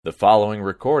The following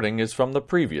recording is from the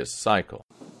previous cycle.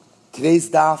 Today's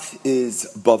daf is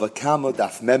Bava Kama,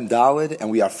 daf Mem Daled,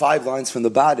 and we are 5 lines from the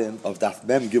bottom of daf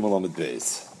Mem Gimel Amud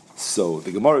Beis. So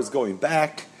the Gemara is going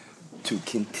back to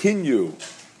continue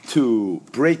to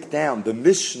break down the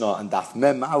Mishnah and daf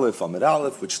Mem Aleph Amud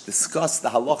Aleph, which discuss the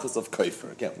halachas of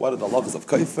Kaifer. Again, what are the halachas of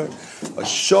Kaifer?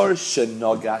 Ashar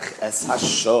shenogach es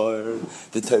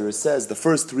hashar. The Torah says the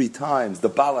first 3 times the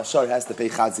Baal Ashar has to pay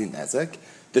Chazin Nezek.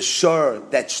 The shar,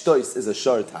 that shtois, is a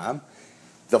shar tam.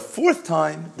 The 4th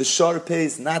time, the shar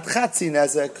pays not chatzi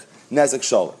nezek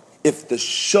shalom. If the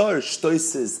shar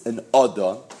shtois is an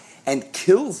adam and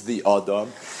kills the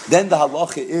adam, then the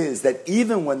halacha is that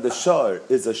even when the shar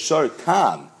is a shar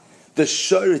tam, the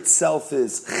shar itself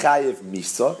is chayev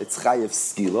misa, it's chayev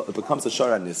skila, it becomes a shar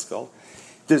aniskal.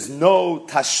 There's no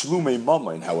tashlume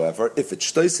mamain, however, if it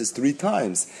shtoises 3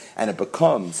 times and it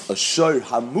becomes a shar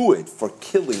hamuid for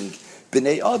killing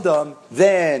B'nei Adam,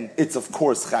 then it's of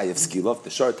course Chayev Skila. If the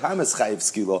Shar Tam is Chayev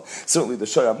Skila, certainly the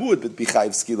Shar Amud would be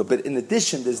Chayev Skila. But in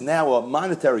addition, there's now a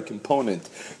monetary component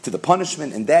to the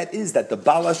punishment, and that is that the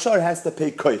Baal Ashar has to pay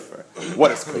Kofer. What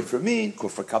does Kofer mean?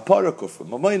 Kofer Kapara, Kofer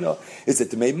Mamayna. Is it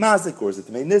Demei Mazik or is it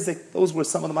Demei Nizik? Those were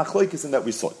some of the machloikis in that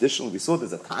we saw. Additionally, we saw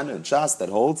there's a Tana and Shas that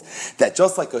holds that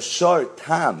just like a Shar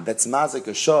Tam, that's Mazik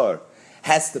a Shar,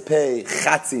 has to pay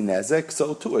chatzi nezek,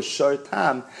 so too a shar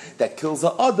tam that kills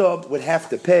a adam would have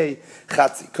to pay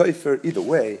chatzi kofer. Either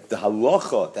way, the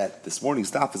halacha that this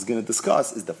morning's daf is going to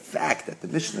discuss is the fact that the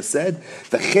Mishnah said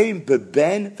v'chein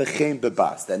beben v'chein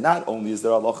bebas, that not only is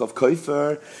there a halacha of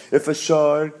kofer if a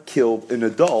shar killed an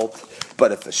adult,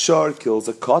 but if a shar kills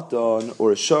a katan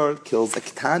or a shar kills a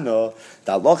ketana,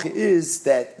 the halacha is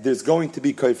that there's going to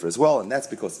be kofer as well, and that's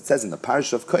because it says in the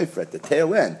parasha of kofer at the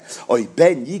tail end, oy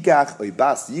ben yigach, oy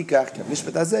bas yigach,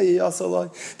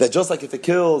 that just like if it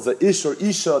kills a ish or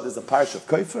isha, there's a parasha of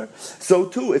kofer, so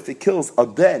too if it kills a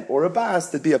ben or a bas,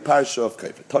 there'd be a parasha of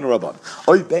kofer. Tanu Rabban,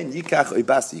 oy ben yigach, oy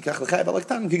bas yigach,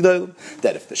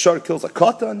 that if the shar kills a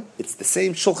katan, it's the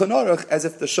same shulchan aruch as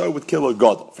if the shar would kill a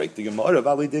gadol.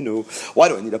 Why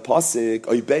do I need a pasuk?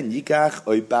 Oy ben yikach,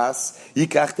 oy bas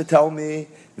yikach to tell me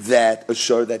that a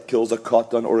shar that kills a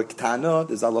katan or a ketana,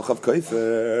 there's halach of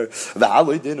kofer.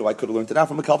 I could have learned it out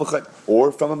from a kalvachayim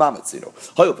or from a mamatzino.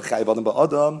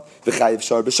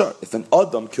 If an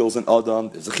adam kills an adam,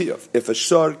 there's a chiyuv. If a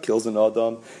shar kills an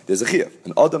adam, there's a chiyuv.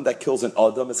 An adam that kills an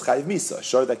adam is chayiv misa. A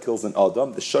shar that kills an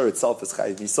adam, the shar itself is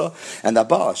chayiv misa, and the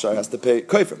ba shar has to pay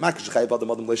kofer.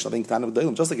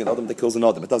 Just like an adam that kills an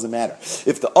adam, it doesn't matter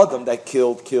if the adam that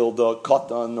killed a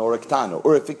katan or a ketana,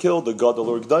 or if it killed a gadol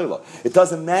or a gdoila. It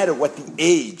doesn't matter what the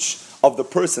age of the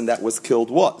person that was killed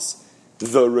was.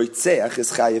 The roitzeach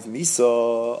is chayiv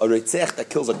misa. A roitzeach that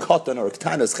kills a katan or a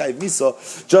ketana is chayiv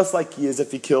misa, just like he is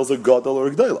if he kills a gadol or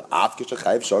a gdoila.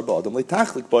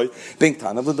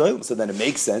 So then it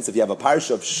makes sense if you have a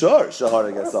parsha of shar shahar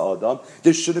against the adam,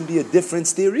 there shouldn't be a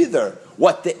difference there either.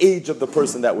 What the age of the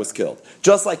person that was killed.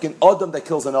 Just like an adam that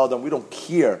kills an adam, we don't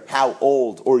care how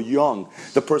old or young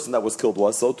the person that was killed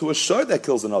was. So to a shar that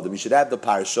kills an adam, you should have the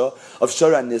parsha of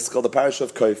shar and niskal, the parsha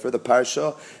of kofer, the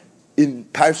parsha in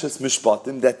Parshas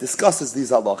Mishpatim that discusses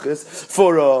these halachas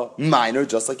for a minor,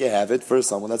 just like you have it for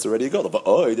someone that's already a gadol. But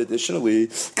additionally,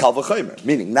 kal v'chomer,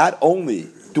 meaning not only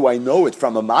do I know it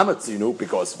from a mamatzinu,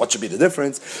 because what should be the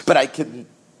difference, but I can,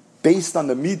 based on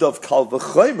the midah of kal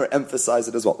v'chomer, emphasize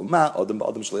it as well.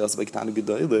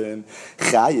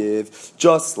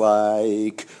 Just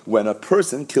like when a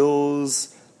person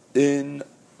kills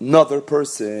another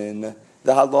person,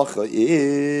 the halacha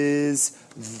is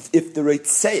if the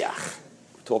Reitzeach,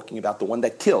 talking about the one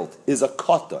that killed, is a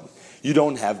katan, you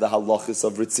don't have the halachas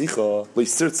of Ritzicha.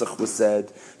 Leisirtzach was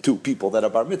said to people that are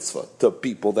bar mitzvah, to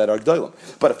people that are gdolim.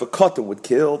 But if a katan would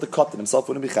kill, the katan himself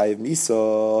wouldn't be chayiv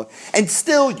misa. And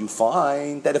still you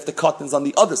find that if the katan's on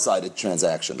the other side of the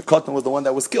transaction, the katan was the one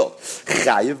that was killed.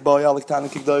 Chayiv ba'yal ktana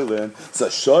k'gdolim. So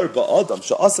shar ba'adam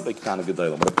sha'asa b'ktana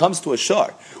k'gdolim. When it comes to a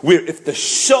shar, where if the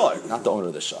shar, not the owner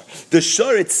of the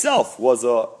shar itself was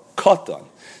a katan,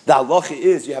 the halacha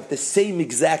is you have the same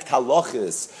exact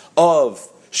halachas of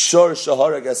shar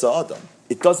shahar agas adam.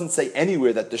 It doesn't say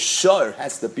anywhere that the shar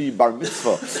has to be bar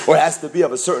mitzvah or has to be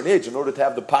of a certain age in order to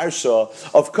have the parsha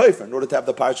of kofer, in order to have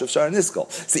the parsha of shar and niskal.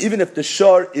 So even if the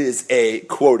shar is a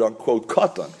quote unquote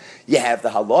katan, you have the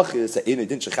halachas,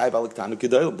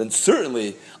 then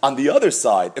certainly on the other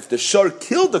side, if the shar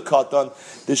killed the katan,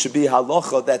 there should be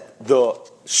halacha that the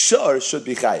shar should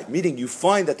be chayiv. Meaning you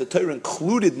find that the Torah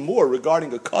included more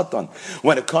regarding a katan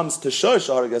when it comes to shar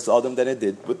shahar gas adam than it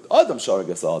did with adam shahar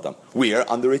gas adam. We're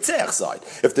on the ritzeach side.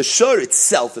 If the shar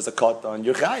itself is a katan,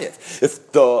 you're chayiv.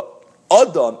 If the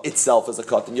Adam itself is a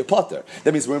katan, you're potter.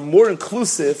 That means we're more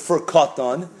inclusive for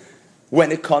katan when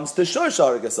it comes to shor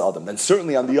sharagas adam. Then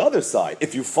certainly on the other side,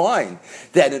 if you find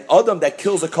that an adam that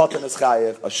kills a katan is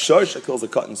chayev, a shor that kills a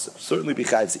katan certainly be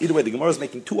chayev. So either way, the Gemara is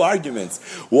making two arguments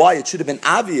why it should have been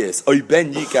obvious. Oy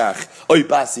ben yikach, oy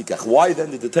bas yikach. Why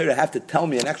then did the Torah have to tell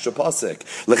me an extra pasuk?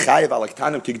 Lechayev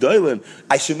alaktanim kigdolim.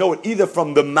 I should know it either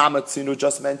from the mamatzinu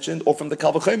just mentioned or from the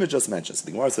Bava Kama just mentioned. So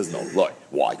the Gemara says no.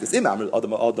 Why? Because adam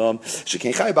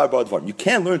shekein chayev bar advarim. You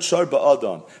can't learn shor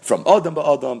ba'adam from adam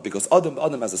ba'adam because adam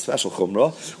ba'adam has a special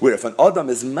chumrah, where if an adam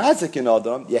is mazik in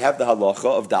adam, you have the halacha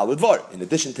of dalud var. In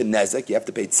addition to nezek, you have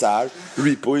to pay tsar,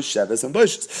 ripuy, sheves, and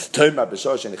bushes.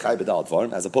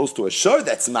 As opposed to a shor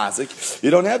that's mazik, you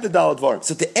don't have the dalud var.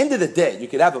 So at the end of the day, you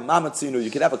could have a mamatzinu,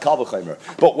 you could have a kalvachimer,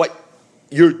 but what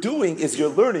you're doing is you're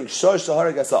learning shor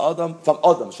shaharagas adam from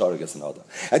adam shaharagas adam.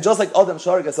 And just like adam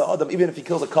shaharagas adam, even if he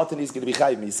kills a katan, he's going to be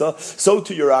chayiv misa. So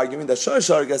too you're arguing that shor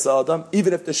shaharagas adam,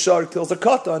 even if the shor kills a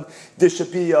katan, there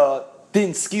should be a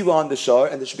din skila on the shor,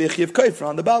 and there should be a chiv kaifer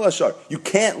on the bala shor. You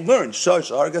can't learn shor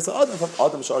shaharagas adam from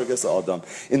adam shaharagas adam.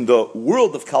 In the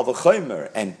world of kalvachimer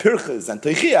and pirches and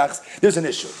teichiachs, there's an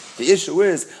issue. The issue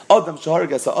is adam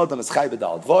shaharagas adam is chayiv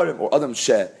b'dal dvarim, or adam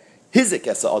she Hizik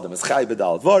esa adam is chay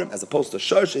b'dal dvarim, as opposed to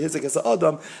shor hizik esa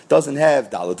adam doesn't have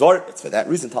dal dvarim. It's for that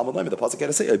reason Talmud Lema the pasuk had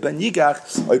to say ben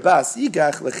yigach oy bas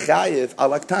yigach lechayev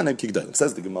alaktanim kigdolim.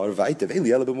 Says the Gemara vaytev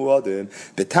eli ela b'muadim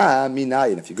betam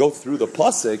minayin. If you go through the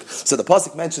pasuk, so the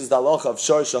pasuk mentions the halacha of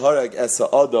shor shaharag esa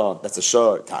adam. That's a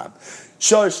shor time.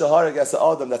 Shor shaharag esa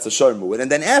adam, that's a shor muad. And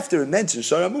then after it mentions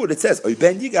shor muad, it says oy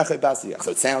ben yigach oy bas yigach.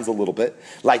 So it sounds a little bit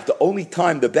like the only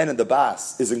time the ben and the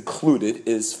bas is included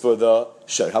is for the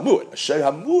shor hamuad. A shor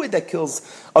hamuad that kills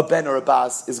a ben or a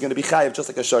bas is going to be chayiv just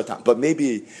like a shor tam. But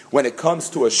maybe when it comes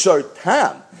to a shor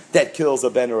tam that kills a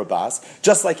ben or a bas,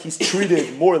 just like he's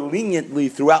treated more leniently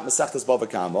throughout Masechtas Bava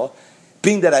Kama,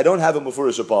 being that I don't have a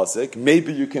mufurish pasuk,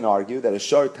 maybe you can argue that a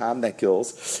shor tam that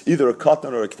kills either a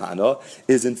katan or a ketana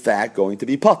is in fact going to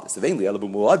be patas.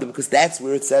 Because that's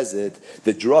where it says it.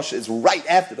 The drush is right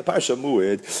after the parsha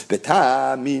muad.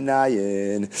 Betam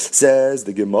minayin, says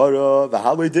the Gemara.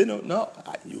 No,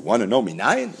 you want to know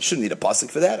minayin? You shouldn't need a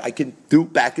pasuk for that. I can do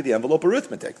back of the envelope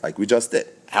arithmetic like we just did.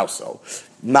 How so?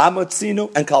 Mamatzinu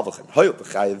and kalvachim.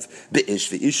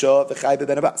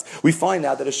 We find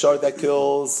out that a shor that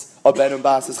kills a ben and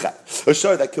bas is chayiv. A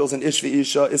shor that kills an ish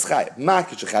v'isha is chayiv.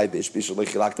 Makish chayiv ish v'isha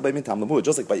lechilakta by min tam lamud.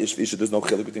 Just like by ish v'isha, there's no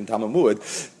chilik between tam lamud.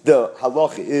 The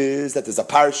halacha is that there's a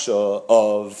parsha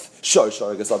of shor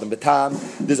gasadam betam.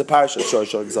 There's a parsha of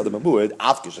shor gasadam amud.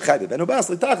 Afkish chayiv ben and bas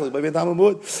letachlik by min tam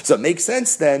lamud. So it makes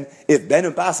sense then if ben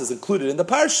and bas is included in the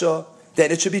parsha, then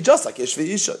it should be just like Ish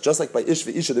v'Isha. Just like by Ish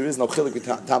v'Isha, there is no chilik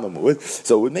v'tamamud.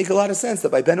 So it would make a lot of sense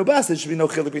that by Ben Ubas, there should be no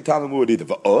chilik v'tamamud either.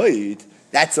 V'oid,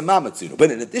 that's a mamatzinu.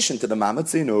 But in addition to the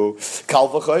mamatzinu, kal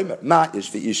v'choymer, ma Ish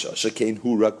v'Isha, shekein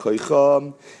hura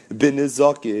koicham, bin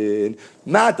izakin,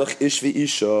 ma doch Ish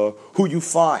v'Isha, who you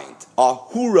find, a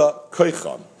hura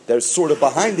koicham. They're sort of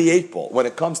behind the eight ball when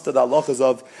it comes to the halachas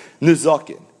of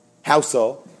nizakin. How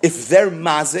so? If they're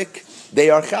mazik, they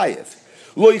are chayiv.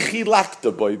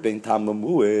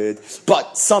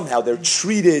 But somehow they're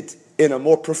treated in a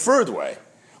more preferred way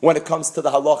when it comes to the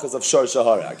halachas of shor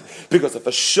shaharag. Because if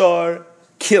a shor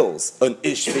kills an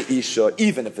ish v'isha,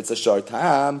 even if it's a shor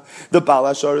tam, the bal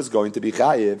hashor is going to be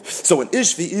chayiv. So an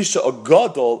ish v'isha, a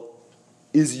gadol,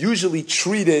 is usually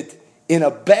treated in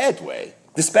a bad way,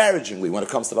 disparagingly, when it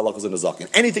comes to the halachas of nezakin.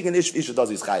 Anything an ish v'isha does,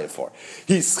 he's chayiv for.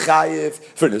 He's chayiv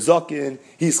for nezakin,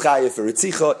 he's chayiv for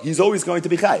ritzicha, he's always going to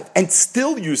be chayiv. And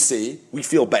still, you see, we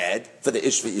feel bad for the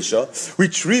ish v'isha. We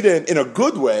treat him in a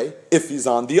good way if he's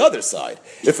on the other side.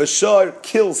 If a shor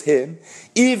kills him,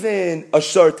 even a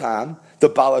shor tam, the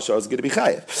bal hashor is going to be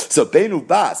chayiv. So benu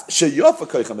bas sheyofa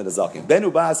koichem in nezakin,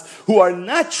 benu bas who are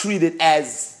not treated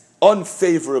as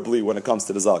unfavorably when it comes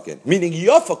to the zakin. Meaning,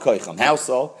 yofa koicham. How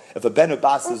so? If a ben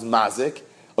bas is mazik,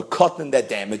 a katan that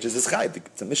damages is chayiv.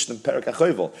 It's a Mishnah Perak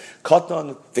HaChoyvel.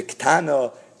 Katan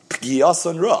v'ktana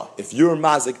p'giyason ra. If you're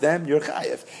mazik them, you're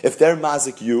chayiv. If they're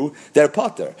mazik you, they're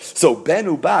potter. So ben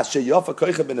ubas sheyofa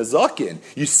koicham ben zakin.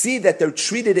 You see that they're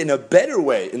treated in a better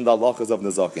way in the halachas of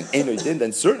nezakin. Einoidin,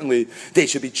 then certainly they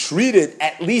should be treated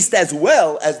at least as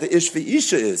well as the ish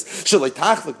v'isha is. Shaloi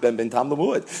tachlik ben tam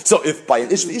lamud. So if by an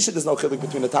ish v'isha there's no chilik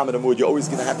between the tam and the mud, you're always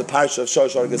going to have the parsha of shor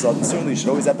gasadim. Certainly you should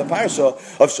always have the parsha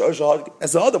of shor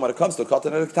gasadim when it comes to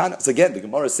katan and ketana. So again, the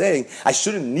Gemara is saying I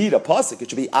shouldn't need a pasuk. It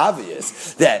should be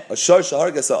obvious that that a shor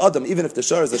shahargas adam, even if the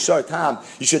shor is a shor tam,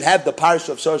 you should have the parsha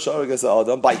of shor shahargas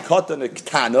adam by katan and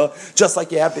ktana, just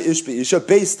like you have the ish isha,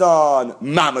 based on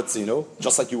mamatzino,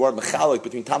 just like you are mechalik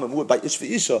between tam and muad by ish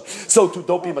isha. So too,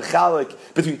 don't be mechalik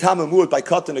between tam and muad by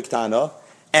katan and ktana.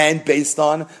 And based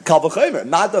on kal v'chomer,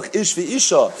 madach ish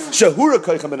v'isha shehura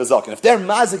koichem in a zaken. If they're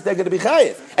mazik, they're going to be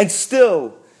chayiv. And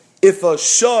still, if a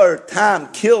shor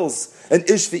tam kills an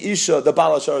ish v'isha, the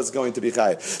bala shor is going to be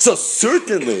chayiv. So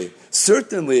certainly,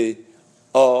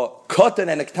 katan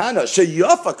and ktana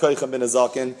sheyafa koichem in a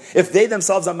zaken. If they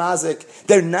themselves are mazik,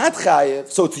 they're not chayiv.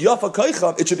 So it's yafa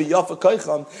koichem. It should be yafa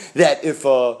koichem that if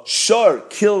a shor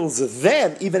kills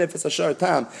them, even if it's a shor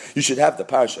tam, you should have the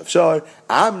parsha of shor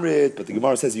amrid. But the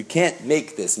Gemara says you can't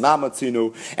make this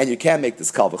mamatzinu and you can't make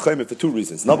this kal v'chomer for two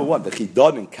reasons. Number one, the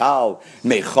chidon and kal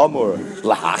mechamor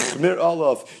lahachmir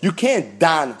olav. You can't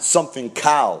dan something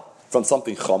kal from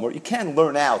something chamor. You can't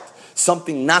learn out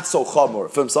something not so chamor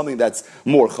from something that's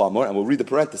more chamor, and we'll read the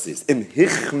parentheses. Im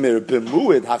hichmir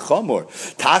b'muid hachamor,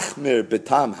 tachmir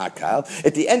b'tam hakal.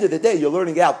 At the end of the day, you're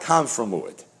learning out tam from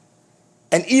muid.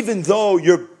 And even though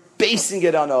you're basing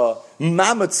it on a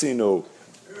mamatzinu,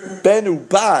 benu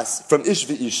bas from ish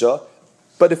v'isha,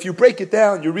 but if you break it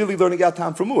down, you're really learning out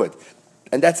tam from muid.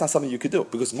 And that's not something you could do,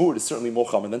 because muid is certainly more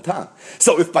chamor than tam.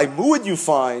 So if by muid you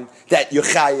find that you're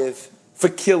chayiv for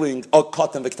killing a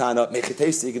katan v'ktana,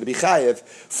 mechetesi, you're going to be chayev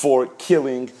for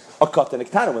killing a katan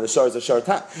v'ktana when the shor is a shor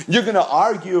tam. You're going to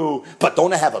argue, but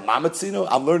don't I have a mamatzino?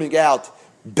 I'm learning out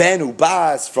ben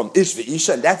ubas from ish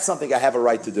v'isha, and that's something I have a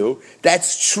right to do.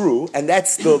 That's true, and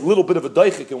that's the little bit of a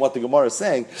doichik in what the Gemara is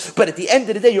saying. But at the end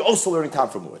of the day, you're also learning tam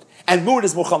from muad. And muad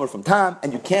is more chamer from tam,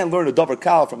 and you can't learn a davar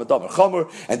kal from a davar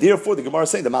chamer, and therefore the Gemara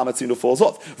is saying the mamatzino falls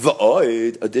off.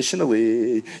 V'oid,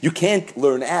 additionally, you can't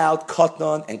learn out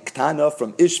katan and ktana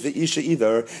from ish v'isha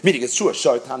either. Meaning it's true, a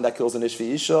shor tam that kills an ish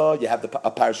v'isha, you have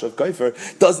a parasha of kofer,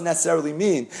 doesn't necessarily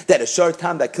mean that a shor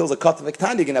tam that kills a katan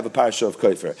v'ktana, you're going to have a parasha of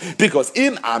kofer. Because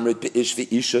amrit be'ish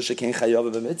v'isha sheken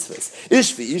chayav b'mitzvahs.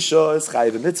 Ish v'isha is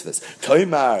chayav b'mitzvahs.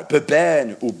 Toimar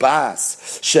beben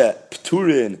ubas she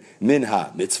pturin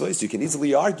minha mitzvahs. You can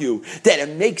easily argue that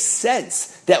it makes sense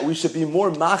that we should be more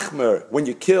machmer when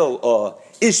you kill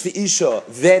ish v'isha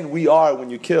than we are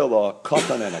when you kill a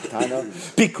katan and a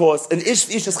ktana, because an ish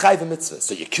v'isha is chayav mitzvahs.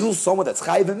 So you kill someone that's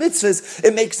chayav mitzvahs,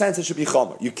 it makes sense it should be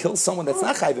chomer. You kill someone that's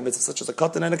not chayav mitzvahs, such as a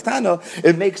katan and a ktana,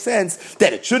 it makes sense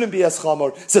that it shouldn't be as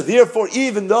chomer. So therefore,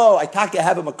 even though I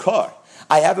have him a car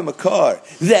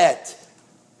that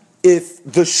if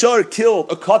the shor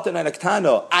killed a katan and a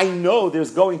ktana, I know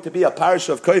there's going to be a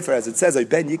parasha of kofer, as it says,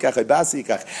 ben yikach, bas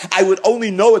yikach. I would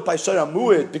only know it by shor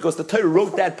muad, because the Torah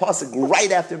wrote that pasuk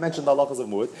right after it mentioned the halachas of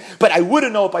muad. But I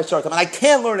wouldn't know it by shor tam, and I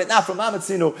can't learn it not from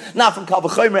amatzinu, not from kal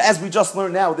v'chomer, as we just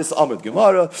learned now with this Amud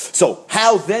Gemara. So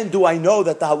how then do I know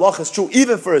that the halacha is true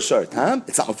even for a shor tam?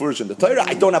 It's not mefurish in the Torah.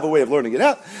 I don't have a way of learning it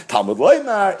out. Talmud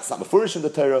loymar, it's not mefurish in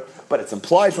the Torah, but it's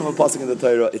implied from a pasuk in the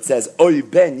Torah. It says, oy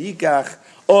ben yikach,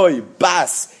 oy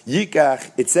bas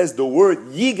yikach. It says the word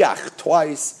yigach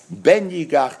twice. Ben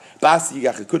yigach, bas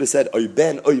yigach. It could have said oy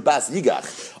ben, oy bas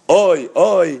yigach. Oy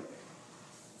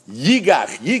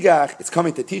yigach. It's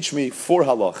coming to teach me 4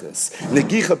 halachas.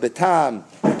 Negicha betam,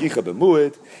 negicha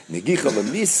bemuad, negicha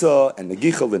lemisa, and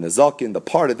negicha lenazakin. The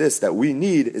part of this that we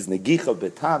need is negicha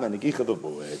betam and negicha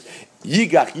bemuad.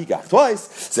 Yigach twice.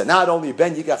 So not only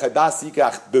ben yigach, bas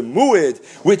yigach bemuad,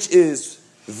 which is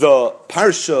the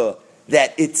parsha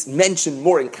that it's mentioned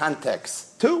more in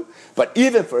context too, but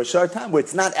even for a shor time where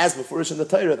it's not as mefurish in the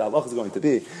Torah, the halacha is going to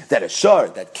be that a shor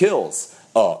that kills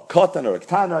a katan or a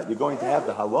ktana, you're going to have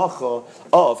the halacha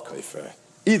of kofer.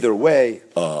 Either way,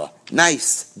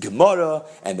 nice Gemara,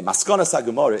 and the maskanas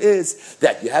Gemara is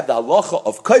that you have the halacha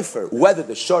of kofer, whether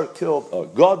the shor killed a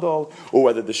gadol or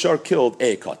whether the shor killed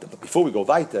a katan. But before we go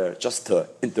weiter, just to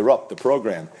interrupt the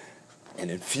program and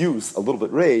infuse a little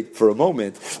bit raid for a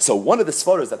moment. So one of the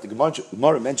svaras that the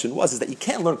Gemara mentioned is that you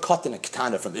can't learn katan and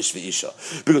ktana from ish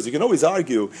v'isha, because you can always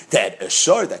argue that a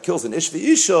shor that kills an ish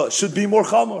v'isha should be more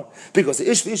chamor, because the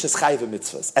ish v'isha is chayiv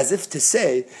mitzvahs, as if to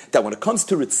say that when it comes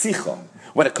to ritzicha,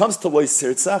 when it comes to loy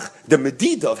sirtzach, the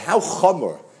medida of how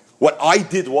chamor what I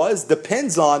did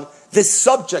depends on the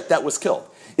subject that was killed.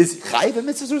 Is he chayiv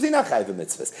mitzvahs or is he not chayiv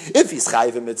mitzvahs? If he's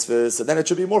chayiv mitzvahs, so then it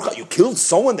should be more chayiv. You killed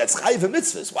someone that's chayiv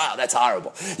mitzvahs. Wow, that's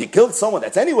horrible. You killed someone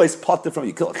that's anyways potter from,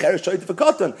 you killed a cheresh shoyt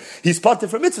v'katan, he's potter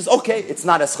from mitzvahs. Okay, it's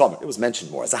not as chamer. It was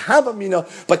mentioned more as a havamina,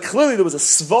 but clearly there was a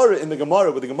svara in the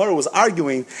Gemara where the Gemara was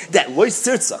arguing that loy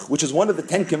sirtzach, which is one of the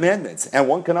 10 commandments, and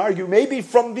one can argue maybe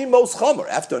from the most chamer,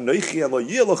 after noichi and lo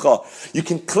yilacha, you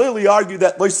can clearly argue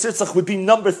that loy sirtzach would be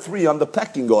number 3 on the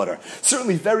pecking order.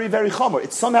 Certainly very, very chamer.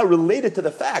 It's somehow related to the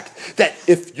fact fact that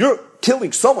if you're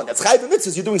killing someone that's chayv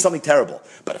mitzvahs, you're doing something terrible.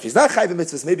 But if he's not chayv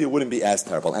mitzvahs, maybe it wouldn't be as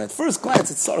terrible. And at first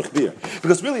glance, it's sarach bir,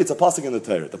 because really it's a pasuk in the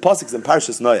Torah. The pasuk is in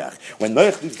Parshas Noach. When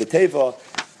Noach leaves the teva,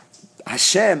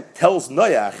 Hashem tells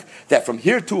Noach that from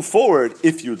here to forward,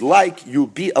 if you'd like, you'll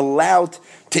be allowed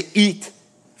to eat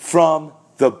from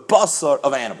the basar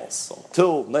of animals. So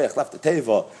until Noach left the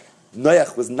teva,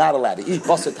 Noach was not allowed to eat.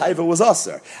 Basar taiva was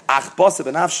aser. Ach basar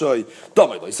benafshoy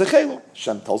damay lo yisachelu.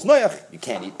 Hashem tells Noach, you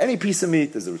can't eat any piece of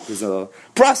meat. There's a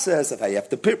process of how you have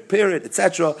to prepare it,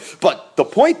 etc. But the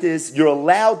point is, you're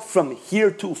allowed from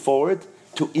here to forward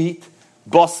to eat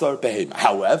basar behema.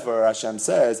 However, Hashem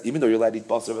says, even though you're allowed to eat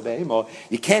basar behema,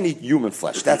 you can't eat human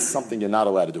flesh. That's something you're not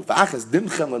allowed to do. V'achas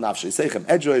dimchem lenafshe seichem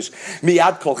edrosh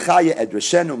miyad kol chaya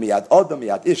edroshenu miyad adam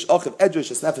miyad ish achiv edrosh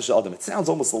es nefesh adam. It sounds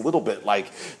almost a little bit like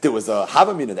there was a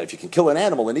havamina that if you can kill an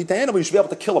animal and eat the animal, you should be able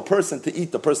to kill a person to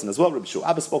eat the person as well. Rabbi Shua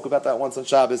Abba spoke about that once on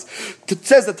Shabbos. It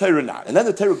says the Torah not, and then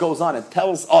the Torah goes on and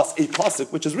tells us a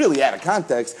pasuk, which is really out of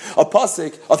context, a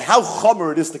pasuk of how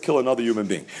chomer it is to kill another human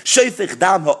being. Sheifich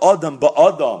dam ha'adam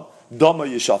ba'adam dama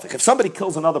yishafich. If somebody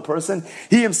kills another person,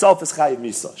 he himself is chayiv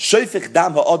misa. Sheifich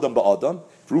dam ha'adam ba'adam.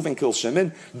 Reuven kills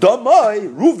Shimon. Damai,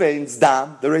 Reuven's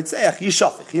dam, the Reitzeach,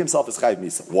 Yishafich. He himself is chayiv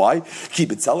misa. Why? Ki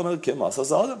b'tzelem elikim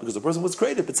asas adam. Because the person was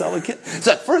created b'tzelem elikim.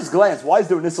 So at first glance, why is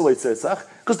there an isolate tzeitzach?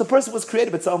 Because the person was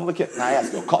created b'tzelem elikim. Now I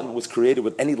ask you, a cotton was created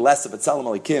with any less of b'tzelem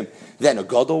elikim than a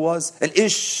gadol was? An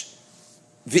ish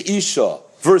v'isha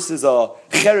versus a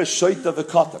cheresh shoita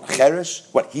v'katan. Cheresh,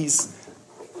 what he's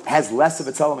has less of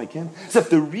B'tzelem Ekim. So if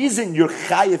the reason you're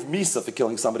chayiv misa for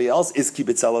killing somebody else is ki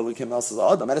B'tzelem Ekim else's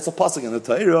adam, and it's a pasuk in the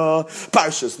Torah,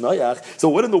 Parshas Noach. So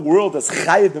what in the world does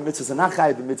chayiv b'mitzvahs and not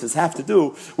chayiv b'mitzvahs have to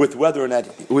do with whether or not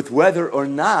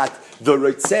the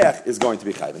Reitzach is going to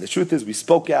be chayiv? And the truth is, we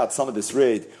spoke out some of this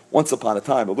raid once upon a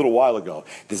time, a little while ago.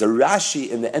 There's a Rashi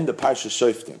in the end of Parshas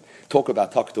Shoftim. Talk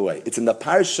about tucked away. It's in the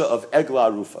parsha of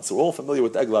Egla Rufa. So we're all familiar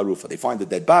with Egla Rufa. They find a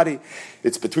dead body.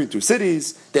 It's between two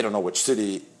cities. They don't know which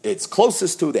city it's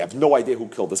closest to. They have no idea who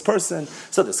killed this person.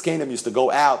 So the Skanim used to go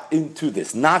out into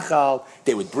this Nachal.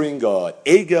 They would bring a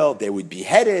Egel. They would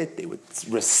behead it. They would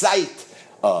recite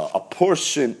a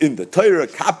portion in the Torah,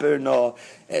 Kaperna,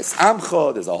 Es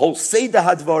Amcha. There's a whole Seder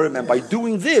Hadvarim. And by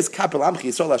doing this, Kaper Amchi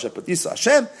Yisrael Hashem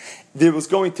Hashem, there was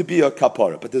going to be a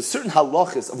kapara. But there's certain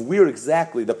halachas of where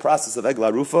exactly the process of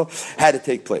Egla Rufa had to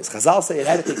take place. Chazal say it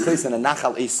had to take place in a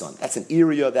Nachal Eson. That's an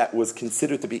area that was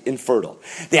considered to be infertile.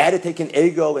 They had to take an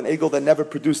Egel that never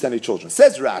produced any children.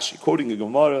 Says Rashi, quoting the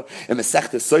Gemara, in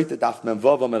Masechta Soita Daf Mem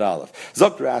Vav Amud Aleph.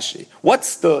 Zok Rashi,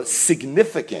 what's the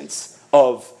significance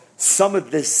of some of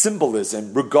this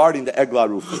symbolism regarding the Egla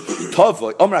Rufa?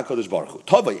 Tavoi, Omra Kodesh Baruch Hu,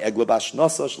 Tavoi Egla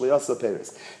Bashnasa Shliasa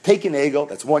Peres. Take an Egel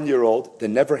that's 1 year old that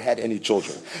never had any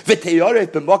children. V'teyaret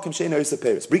b'makim she'ein Oisa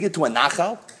Peres. Bring it to a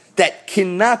Nachal that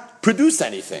cannot produce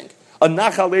anything. A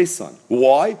Nachal Eson.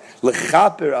 Why?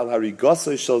 Lechaper al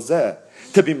harigosoi shel zeh.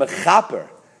 To be mechaper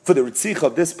for the ritzich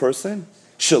of this person.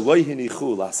 And why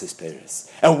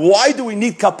do we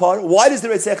need kapara? Why does the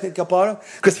Reitzach need kapara?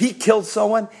 Because he killed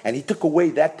someone and he took away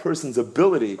that person's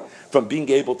ability from being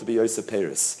able to be Yosef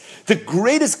Peres. The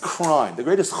greatest crime, the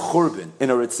greatest churban in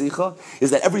a Reitzicha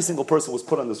is that every single person was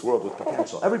put on this world with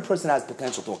potential. Every person has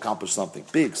potential to accomplish something,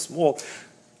 big, small.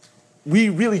 We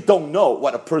really don't know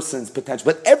what a person's potential,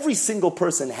 but every single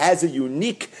person has a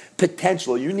unique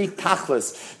potential, a unique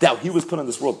tachlis that he was put on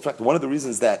this world. In fact, one of the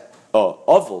reasons that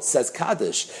Oval says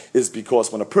Kaddish is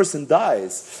because when a person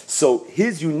dies, so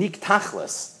his unique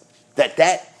tachlis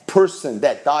that person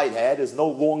that died had is no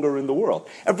longer in the world.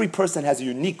 Every person has a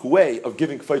unique way of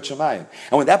giving Kfayt Shemayim.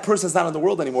 And when that person's not in the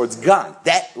world anymore, it's gone.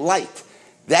 That light,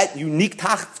 that unique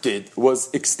tachlit was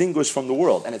extinguished from the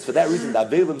world. And it's for that reason that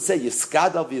Avelim say,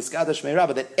 Yiskadav v'yiskadav Shmei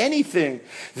Rabba, that anything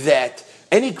that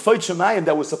any Kfayt Shemayim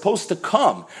that was supposed to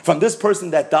come from this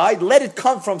person that died, let it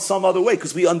come from some other way,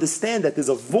 because we understand that there's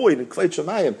a void in Kfayt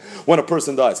Shemayim when a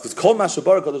person dies. Because Kol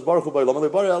Mashabar Kadosh Baruch Hu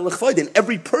Ba'Olam, and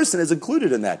every person is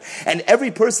included in that. And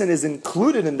every person is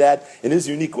included in that in his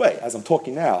unique way. As I'm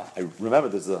talking now, I remember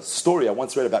there's a story I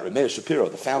once read about Rameir Shapiro,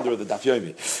 the founder of the Daf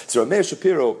Yomi. So Rameir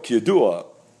Shapiro, Kiyadua,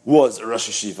 was a Rosh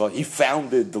Yeshiva. He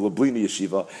founded the Lublini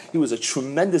Yeshiva. He was a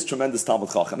tremendous, tremendous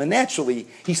Talmud Chacham. And naturally,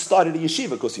 he started a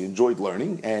yeshiva because he enjoyed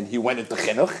learning, and he went into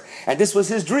chinuch. And this was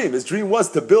his dream. His dream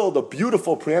was to build a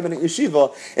beautiful, preeminent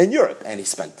yeshiva in Europe. And he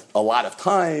spent a lot of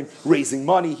time raising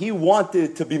money. He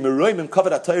wanted to be Meroim and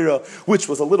Kavod HaTorah, which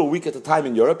was a little weak at the time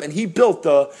in Europe. And he built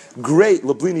a great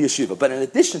Lublini Yeshiva. But in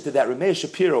addition to that, Rameir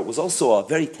Shapiro was also a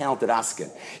very talented asken.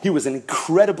 He was an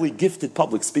incredibly gifted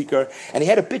public speaker, and he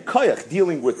had a big koyach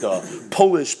dealing with with the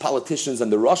Polish politicians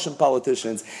and the Russian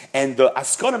politicians, and the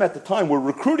Askanim at the time were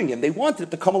recruiting him. They wanted him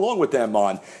to come along with them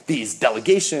on these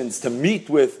delegations to meet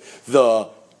with the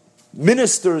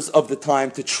ministers of the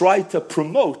time to try to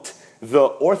promote the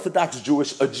Orthodox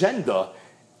Jewish agenda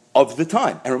of the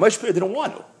time. And Ramesh Shapiro didn't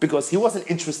want to, because he wasn't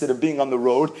interested in being on the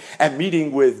road and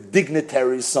meeting with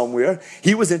dignitaries somewhere.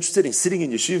 He was interested in sitting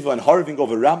in yeshiva and harving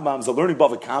over Rambams or learning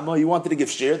Bava Kama. He wanted to give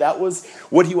share. That's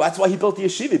why he built the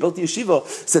yeshiva. He built the yeshiva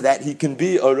so that he can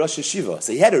be a Rosh Yeshiva.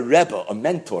 So he had a Rebbe, a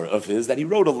mentor of his, that he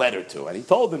wrote a letter to. And he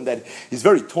told him that he's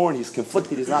very torn, he's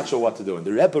conflicted, he's not sure what to do. And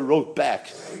the Rebbe wrote back,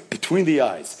 between the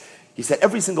eyes, he said,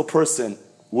 every single person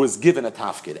was given a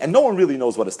tafkid, and no one really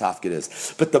knows what his tafkid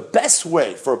is. But the best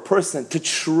way for a person to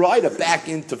try to back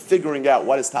into figuring out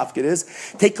what his tafkid is,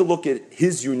 take a look at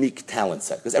his unique talent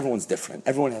set, because everyone's different.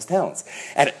 Everyone has talents.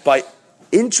 And by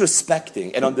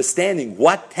introspecting and understanding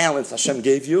what talents Hashem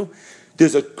gave you,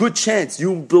 there's a good chance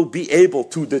you will be able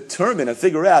to determine and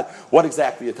figure out what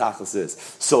exactly your tachlis is.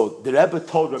 So the Rebbe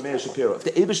told Ramesh Shapiro, if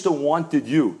the Eibishter wanted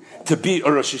you to be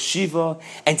a Rosh Yeshiva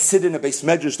and sit in a Beis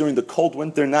Medrash during the cold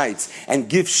winter nights and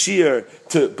give shir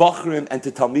to Bachrim and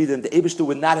to Talmidim, the Eibishter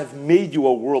would not have made you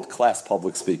a world-class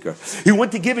public speaker. He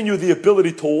wouldn't have given you the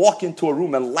ability to walk into a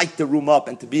room and light the room up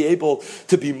and to be able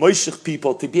to be moishech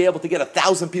people, to be able to get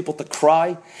 1,000 people to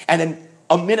cry, and then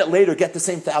a minute later, get the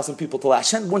same 1,000 people to laugh.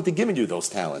 Hashem wouldn't have given you those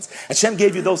talents. Hashem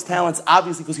gave you those talents,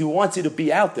 obviously, because He wants you to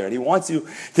be out there, and He wants you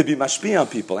to be mashpia on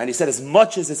people. And He said, as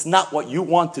much as it's not what you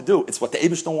want to do, it's what the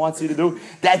Eibishter wants you to do,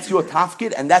 that's your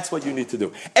tafkid, and that's what you need to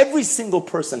do. Every single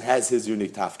person has his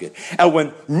unique tafkid. And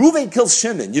when Reuven kills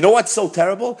Shimon, you know what's so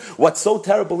terrible? What's so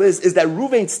terrible is that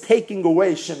Reuven's taking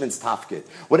away Shimon's tafkid.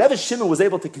 Whatever Shimon was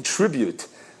able to contribute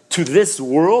to this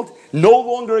world no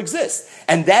longer exists.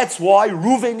 And that's why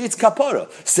Reuven needs kapara.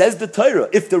 Says the Torah,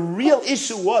 if the real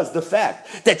issue was the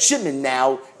fact that Shimon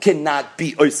now cannot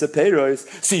be oisa peiros,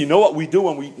 so you know what we do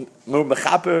when we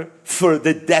mechaper for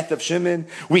the death of Shimon?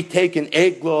 We take an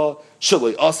eglah,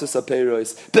 shaloi asas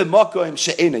apeiros, b'makoim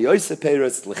she'ena oisa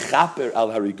peiros, lechaper al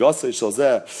harigosei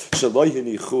shalzeh, shaloi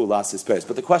hinichu lasis peiros.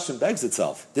 But the question begs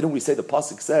itself, didn't we say the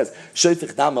pasuk says,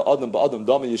 sheifich dama adam ba'adam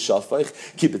dama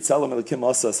yishafich, ki b'tzelem elikim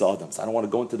asas adam. So I don't want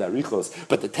to go into that richos,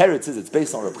 but the teretz is, it's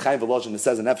based on Reb Chaim Volozhin. It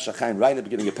says in Nefesh HaChaim, right in the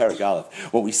beginning of Perek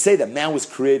Aleph, when we say that man was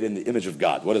created in the image of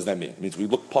God, what does that mean? It means we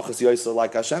look pachas yoysa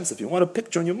like Hashem. So if you want a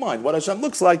picture in your mind what Hashem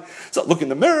looks like, so look in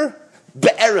the mirror,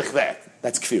 be'erich that.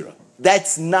 That's kfira.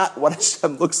 That's not what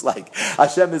Hashem looks like.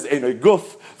 Hashem is ein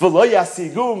guf, v'lo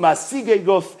yasigu masigei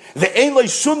guf, ve'ein lo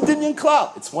shum dinyan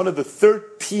klal. It's one of the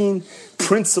 13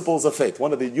 principles of faith,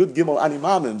 one of the Yud Gimel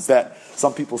Animamims that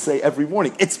some people say every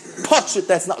morning. It's pashut,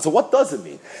 that's not. So what does it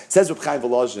mean? It says Reb Chaim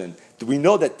Volozhin, we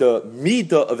know that the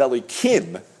midah of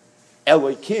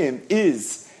Elokim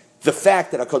is the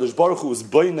fact that HaKadosh Baruch Hu is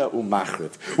boina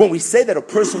u'machriv. When we say that a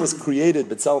person was created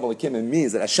b'tzelem Elokim, it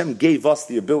means that Hashem gave us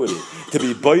the ability to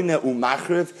be boina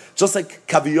u'machriv, just like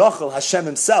Kaviyachal, Hashem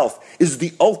Himself is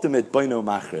the ultimate boina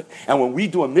u'machriv. And when we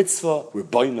do a mitzvah, we're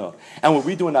boina. And when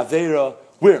we do an aveira,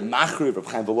 we're machriv. Reb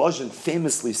Chaim Volozhin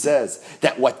famously says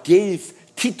that what gave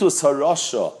Titus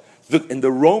HaRasha in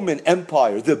the Roman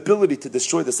Empire the ability to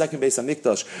destroy the second Beis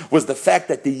HaMikdash was the fact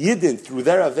that the Yidden, through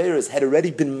their Averas, had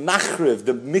already been machriv,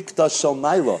 the Mikdash Shel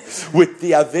Maila, with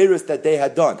the Averas that they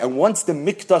had done. And once the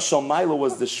Mikdash Shel Maila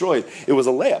was destroyed, it was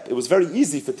a layup. It was very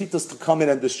easy for Titus to come in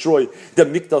and destroy the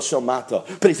Mikdash Shel Mata.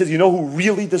 But he says, you know who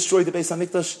really destroyed the Beis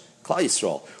HaMikdash? Klal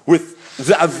Yisrael. With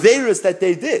the Averas that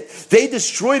they did. They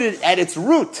destroyed it at its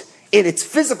root. In its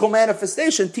physical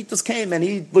manifestation, Titus came and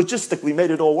he logistically made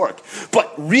it all work.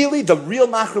 But really, the real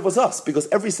machriv was us, because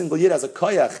every single yid has a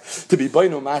koyach to be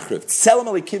bainu machriv. Tselem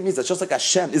alikim means that just like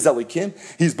Hashem is alikim,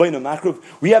 He's bainu machriv.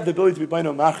 We have the ability to be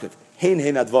bainu machriv. Hein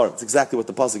advar. It's exactly what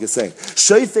the pasuk is saying.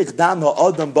 Sheifich dam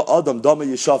ha'adam ba'adam dama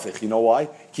yishafich. You know why?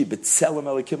 Ki b'tselem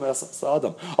alikim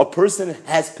adam. A person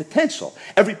has potential.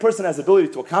 Every person has ability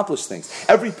to accomplish things.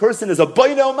 Every person is a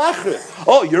bainu machriv.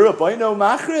 Oh, you're a bainu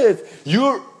machriv.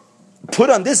 You're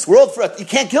put on this world for you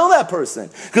can't kill that person,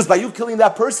 because by you killing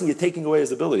that person you're taking away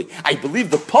his ability. I believe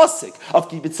the pasuk of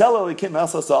Ki b'tzelem alikim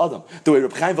adam, the way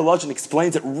Reb Chaim Volozhin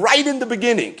explains it right in the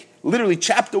beginning, literally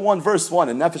chapter 1 verse 1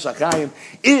 in Nefesh HaChaim,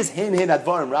 is Hein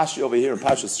Advarim, Rashi over here in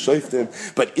Pashas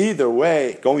Shoftim. But either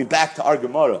way, going back to our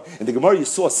Gemara, in the Gemara you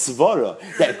saw svara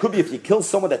that it could be if you kill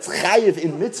someone that's chayiv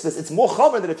in mitzvahs, it's more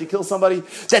chamer than if you kill somebody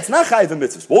that's not chayiv in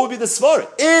mitzvahs. What would be the svara?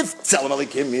 If tzelem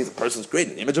alikim means a person's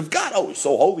created in the image of God, oh, he's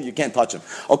so holy you can't touch touch him.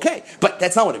 Okay, but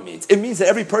that's not what it means. It means that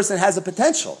every person has a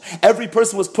potential. Every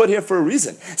person was put here for a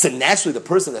reason. So naturally, the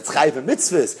person that's chayiv in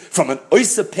mitzvahs, from an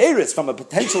oisa peris, from a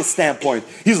potential standpoint,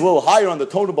 he's a little higher on the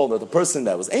totem pole than the person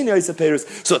that was ein oisa peris.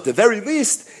 So at the very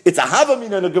least, it's a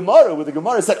havamina in a Gemara, where the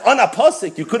Gemara said, on a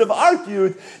pasuk, you could have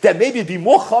argued that maybe it'd be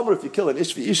more chamer if you kill an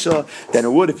ish v'isha than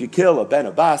it would if you kill a ben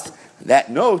abbas. On that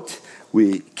note,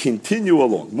 we continue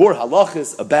along. More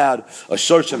halachas about a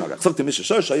shor shenaga. Something misha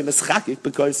shor shayim eschakik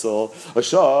because a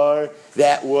shor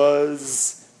that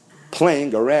was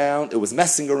playing around, it was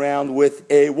messing around with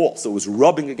a wall. So it was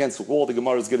rubbing against the wall, the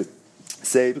Gemara is going to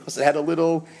say, because it had a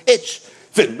little itch.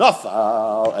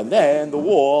 V'nafal, and then the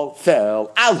wall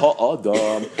fell al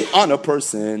ha'adam on a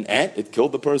person, and it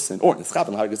killed the person. Or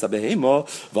nischapen hargas abehema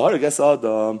v'hargas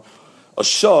adam. A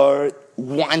shor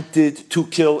wanted to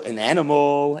kill an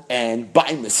animal, and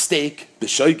by mistake,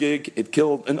 b'shoigig, it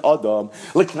killed an adam.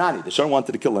 Liknani, the shor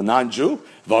wanted to kill a non-Jew.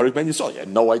 Varik ben Yisrael, he had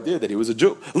no idea that he was a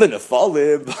Jew.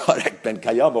 Linafalib, Varik ben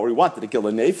Kayama, or he wanted to kill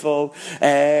a nefal,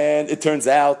 and it turns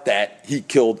out that he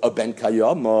killed a ben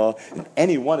Kayama. In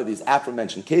any one of these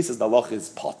aforementioned cases, the halacha is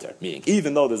potter, meaning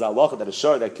even though there's a halacha that a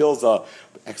shor that kills a,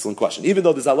 excellent question, even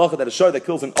though there's a halacha that a shor that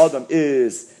kills an adam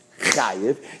is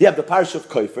chayiv, you have the parish of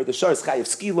koifer, the shor is chayiv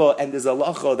skila, and there's a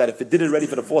halacha that if it did it already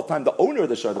for the fourth time, the owner of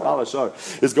the shor, the bala shor,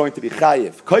 is going to be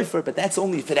chayiv koifer, but that's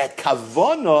only for that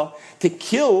kavana to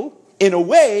kill in a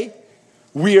way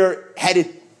where had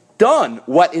it done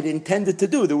what it intended to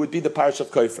do, there would be the parish of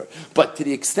koifer. But to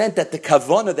the extent that the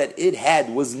kavana that it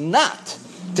had was not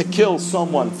to kill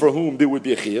someone for whom there would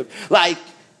be a chiyuv, like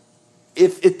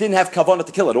if it didn't have kavanah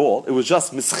to kill at all, it was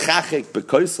just mischachik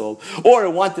bekoisel, or it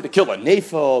wanted to kill a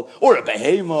nefel, or a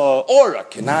behema, or a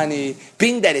kenani,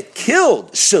 being that it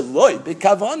killed shaloi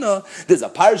bekavana, there's a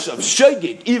parish of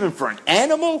shogig even for an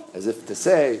animal, as if to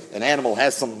say an animal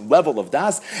has some level of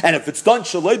das, and if it's done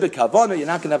shaloi bekavana, you're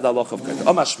not going to have the halacha of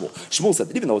koifer. Shmuel said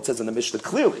that even though it says in the Mishnah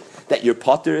clearly that you're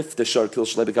potter if the shor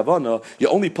kills shaloi bekavana, you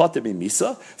only potter be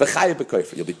misa, v'chayev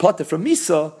bekoifer. You'll be potter from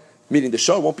misa, meaning the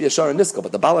shor won't be a shor in niska,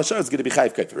 but the bala shor is going to be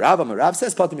chayiv koifer. Rav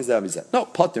says potter means that. No,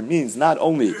 potter means not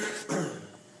only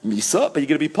misa, but you're going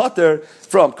to be potter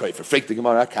from koifer. Freik the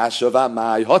Gemara kasha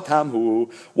v'amai hotamhu.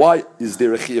 Why is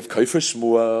there a chayiv koifer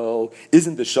Shmuel?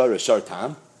 Isn't the shor a shor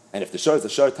tam? And if the shor is a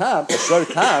shor tam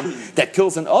that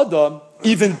kills an adam,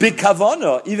 even big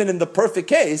kavana, even in the perfect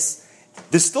case,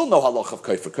 there's still no halach of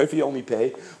koifer. Koifer you only pay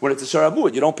when it's a shor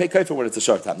amud. You don't pay koifer when it's a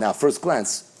shor tam. Now, first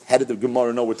glance, how did the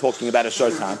Gemara know we're talking about a shor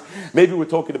tam? Maybe we're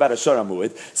talking about a shor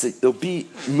amuid. So there'll be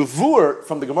mavur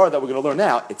from the Gemara that we're going to learn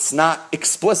now. It's not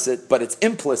explicit, but it's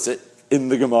implicit in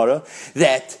the Gemara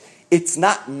that it's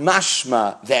not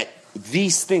mashma that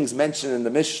these things mentioned in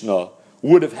the Mishnah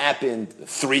would have happened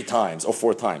 3 times or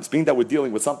 4 times, being that we're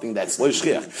dealing with something that's lo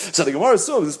shchiach. So the Gemara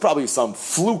assumes it's probably some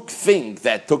fluke thing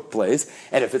that took place,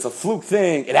 and if it's a fluke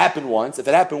thing, it happened once. If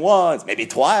it happened once, maybe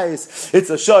twice, it's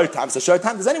a shor time. So shor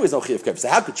time, there's anyways no chiyav koifer. So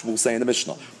how could Shmuel say in the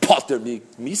Mishnah, potter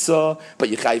misa, but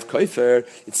you chayiv koifer?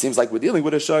 It seems like we're dealing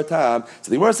with a shor time. So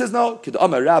the Gemara says no. Kid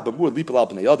amar rab b'mud lipel al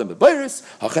b'nei adam b'bayris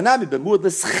hachanami b'mud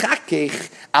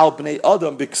l'schakech al b'nei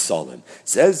adam b'ksalin.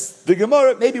 Says the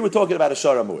Gemara, maybe we're talking about a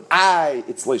shor amud.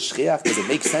 It's lo shchiach. Does it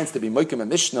make sense to be moikim a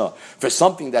Mishnah for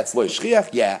something that's lo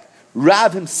shchiach? Yeah.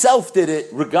 Rav himself did it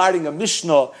regarding a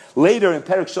Mishnah later in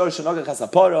Perek Shor Shenogach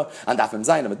Hasapara and Daf Mem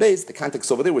Zayin Amud Beis. The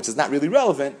context over there, which is not really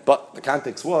relevant, but the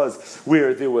context was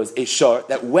where there was a shor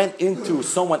that went into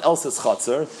someone else's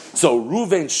chatzar. So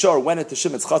Ruvain's shor went into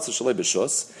Shimon's chatzar shalei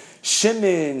b'shus.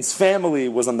 Shimon's family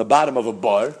was on the bottom of a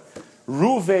bar.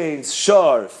 Ruvain's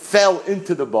shor fell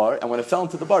into the bar, and when it fell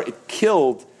into the bar, it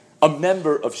killed a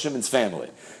member of Shimon's family.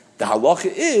 The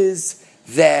halacha is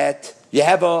that you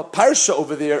have a parsha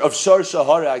over there of shor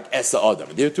shaharag esa adam.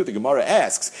 And there too, the Gemara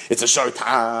asks, it's a shor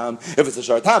tam. If it's a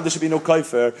shor tam, there should be no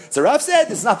koifer. So Rav said,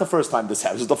 it's not the first time this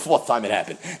happened. This is the 4th time it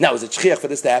happened. Now, is it shchiach for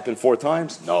this to happen 4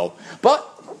 times? No. But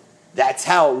that's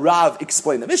how Rav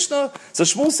explained the Mishnah. So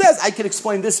Shmuel says, I can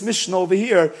explain this Mishnah over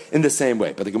here in the same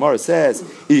way. But the Gemara says,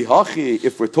 ihachi,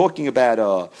 if we're talking about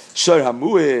a shor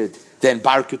hamuid, then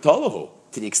bar kutalahu.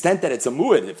 To the extent that it's a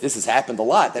mu'id, if this has happened a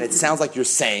lot, then it sounds like you're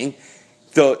saying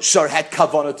the shor had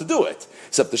kavanah to do it.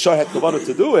 So if the shor had kavanah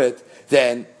to do it,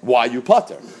 then why you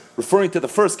potter? Referring to the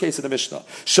first case of the Mishnah.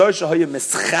 Shor shahaya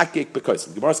mischakik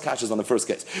bekoisel. Gemara's kash is on the first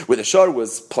case, where the shor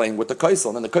was playing with the koisel,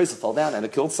 and then the koisel fell down and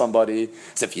it killed somebody.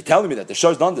 So if you're telling me that the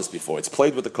shor's done this before, it's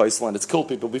played with the koisel and it's killed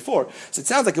people before, so it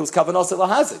sounds like it was kavanah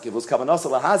lahazik. If it was kavanah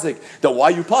lahazik, then why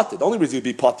you potter? The only reason you'd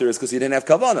be potter is because you didn't have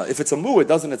kavanah. If it's a mu'id,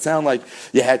 doesn't it sound like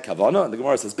you had kavanah? And the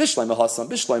Gemara says, Bishleim ahasam,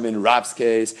 Bishleim, in Rab's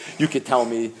case, you could tell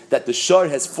me that the shor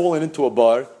has fallen into a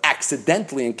bar,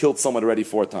 accidentally and killed someone already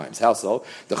 4 times. How so?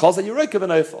 The Chazal Yereka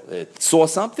v'Neifel. It saw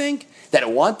something that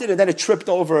it wanted, and then it tripped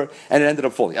over, and it ended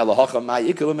up falling.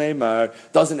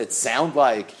 Doesn't it sound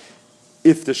like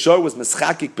if the shor was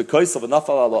mischakik because of a nafal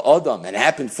ala adam and it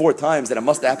happened 4 times, then it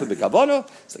must have happened b'kavana?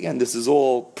 So again, this is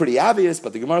all pretty obvious,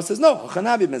 but the Gemara says no.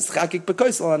 Hachanabi mischakik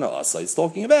because ala asa. It's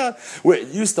talking about where it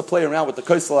used to play around with the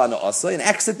koisel ala asa, and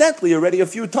accidentally already a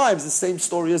few times the same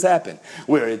story has happened,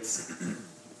 where it's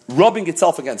rubbing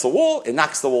itself against a wall, it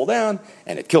knocks the wall down,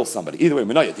 and it kills somebody. Either way,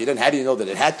 Minayat, how do you know that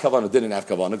it had kavanah or didn't have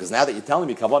kavanah? Because now that you're telling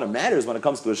me kavanah matters when it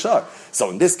comes to a shor. So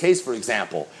in this case, for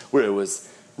example, where it was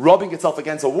rubbing itself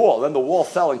against a wall, then the wall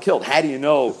fell and killed. How do you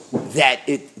know that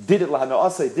it did it lahana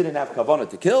asa, it didn't have kavanah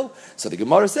to kill? So the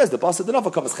Gemara says the basa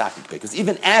Bava Kama is chakik, because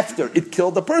even after it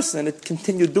killed the person, it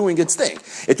continued doing its thing.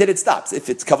 It stops. If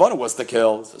its kavanah was to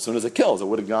kill, as soon as it kills, it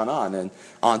would have gone on and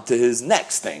on to his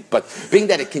next thing. But being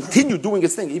that it continued doing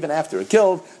its thing even after it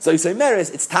killed, so you say meres,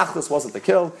 its tachlis wasn't to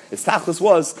kill, its tachlis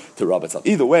was to rub itself.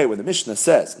 Either way, when the Mishnah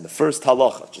says in the first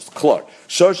halacha, just klar,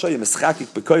 shor shoyim mischakik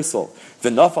bekoisel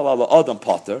v'nafal ala adam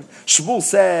potter, Shmuel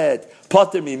said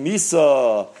potter mi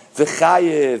misa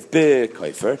v'chayev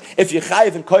b'koifer. If you're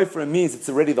chayev and koifer, it means it's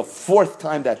already the 4th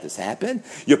time that this happened.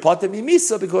 You're potter mi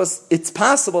misa because it's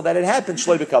possible that it happened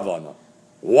shloi b'kavana.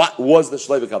 What was the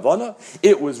shloi b'kavana?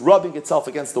 It was rubbing itself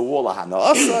against the wall of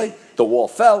Hana. The wall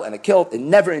fell and it killed. It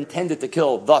never intended to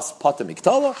kill, thus pata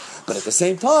miktala. But at the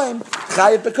same time,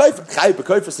 chayiv b'koifer. Chayiv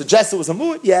b'koifer suggests it was a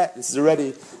mu'ud. Yeah, this is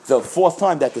already the 4th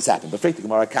time that this happened. But the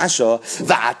Gemara kasha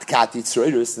vat kati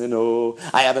tzroirus. No,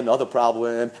 I have another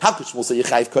problem. How could Shmuel say you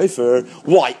chayiv koifer?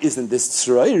 Why isn't this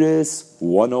tzroirus?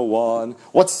 101.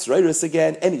 What's tzroirus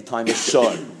again? Anytime a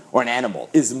shor or an animal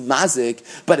is mazik,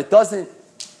 but it doesn't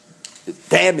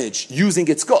damage using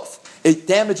its guf. It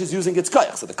damages using its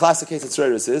koyach. So the classic case of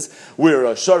tzroirus is where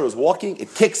a shor is walking,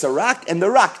 it kicks a rock, and the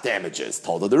rock damages.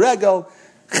 Told of the regel,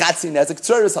 chatzi nezek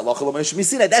tzroirus, halacha l'moshe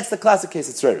misina. That's the classic case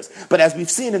of tzroirus. But as we've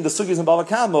seen in the sugyas in Bava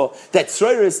Kama, that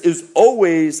tzroirus is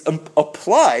always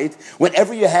applied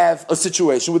whenever you have a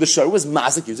situation where the shor was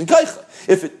mazik using koyach.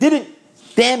 If it didn't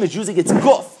damage using its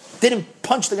guf, didn't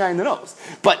punch the guy in the nose,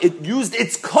 but it used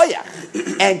its koyach,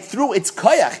 and through its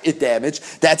koyach it damaged,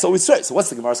 that's always tzroirus. So what's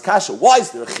the Gemara's kasha? Why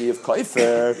is there a chi of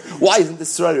koifer? Why isn't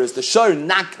this tzroirus? The shor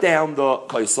knocked down the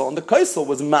koisel, and the koisel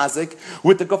was mazik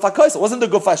with the gufa koisel. It wasn't the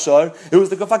gufa shor, it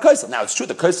was the gufa koisel. Now it's true,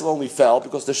 the koisel only fell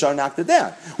because the shor knocked it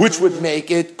down, which would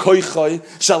make it koichoy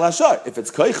shalashor. If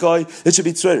it's koichoy, it should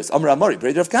be tzroirus. Amar Amori,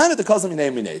 Breder of Kahana, the Kozam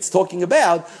Yinei. It's talking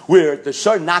about where the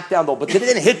shor knocked down the wall, but they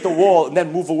didn't hit the wall and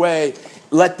then move away,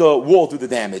 let the wall do the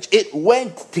damage. It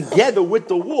went together with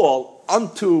the wall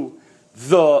unto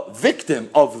the victim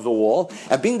of the wall,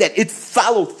 and being that it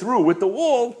followed through with the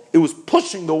wall, it was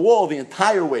pushing the wall the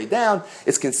entire way down.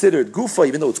 It's considered gufa,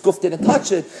 even though its guf didn't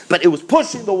touch it, but it was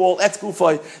pushing the wall. That's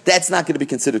gufa. That's not going to be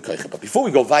considered koicha. But before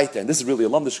we go weiter, and this is really a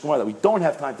lumdish Gemara that we don't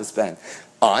have time to spend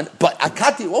on, but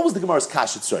akati, what was the Gemara's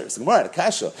kasha tzroirus? The Gemara had a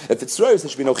kasha. If it's tzroirus, there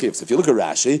should be no chiyuv. So if you look at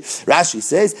Rashi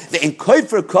says the in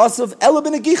koifer kasav ela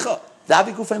b'negicha.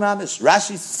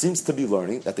 Rashi seems to be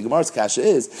learning that the Gemara's kasha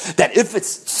is that if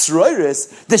it's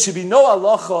tzroirus, there should be no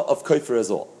halacha of koifer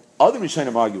as all. Other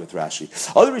Rishonim argue with Rashi.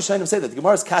 Other Rishonim say that the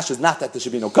Gemara's kasha is not that there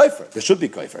should be no koifer. There should be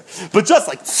koifer. But just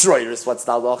like tzroirus, what's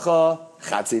the halacha?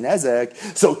 Chatzi nezek.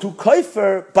 So to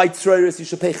koifer, by tzroirus, you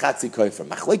should pay chatzi koifer.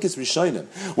 Machlekes Rishonim.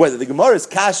 Whether the Gemara's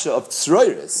kasha of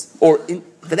tzroirus, or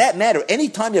for that matter, any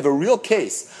time you have a real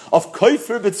case of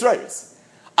koifer b'tzroirus,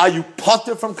 are you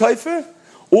potter from koifer?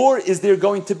 Or is there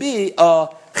going to be a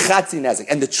chatzi nezik?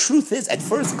 And the truth is, at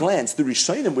first glance, the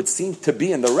Rishonim would seem to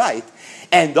be in the right,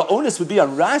 and the onus would be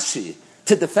on Rashi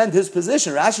to defend his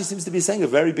position. Rashi seems to be saying a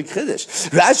very big chiddush.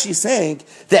 Rashi is saying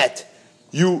that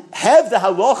you have the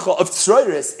halacha of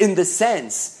tzroirus in the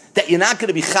sense that you're not going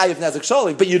to be chayiv nezik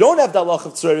sholim, but you don't have the halacha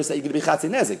of tzroirus that you're going to be chatzi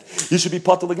nezik. You should be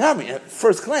potter l'gamri. At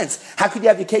first glance, how could you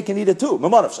have your cake and eat it too?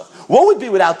 What would be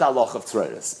without the halacha of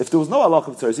tzroirus? If there was no halacha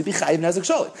of tzroirus, you'd be chayiv nezik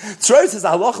sholim. Tzroirus is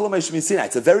a halacha l'meish misina.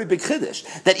 It's a very big chiddush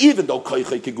that even though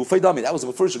koichay kigufay dami, that was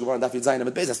the first Gemara on Daf Yud Zayin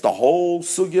Amud Beis. That's the whole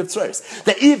sugi of tzroirus.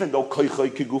 That even though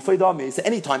koichay kigufay dami, so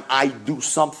anytime I do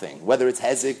something, whether it's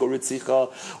hezik or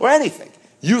ritzicha or anything,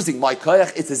 using my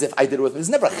koyach, it's as if I did it with me. There's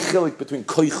never a chilik between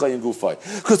koychay and gufay.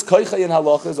 Because koychay and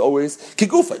halacha is always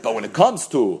kigufay. But when it comes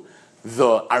to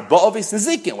the arba ovis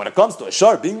nezikin, when it comes to a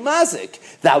shar being mazik,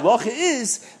 the halacha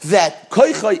is that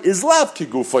koychay is lav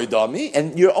kigufay dami,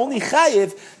 and you're only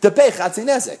chayiv to pay chatzi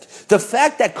nezek. The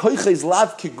fact that koychay is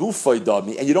lav kigufay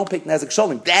dami, and you don't pay nezek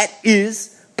sholim, that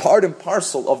is part and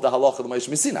parcel of the halacha of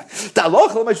Moshe Sinai. The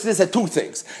halacha of Moshe Sinai said two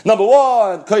things. Number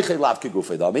one, koichei lav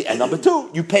kegufei dami, and number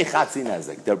two, you pay chatzi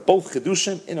nezek. They're both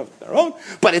chedushim in of their own,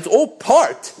 but it's all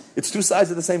part. It's two sides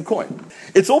of the same coin.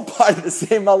 It's all part of the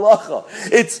same halacha.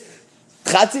 It's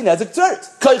chatzi nezek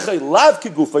tzert. Koichei lav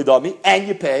kegufei dami, and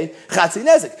you pay chatzi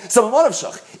nezek. So of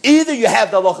shach. Either you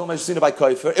have the halacha of Moshe Sinai by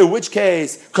koifer, in which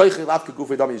case koichei lav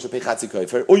kegufei dami, you should pay chatzi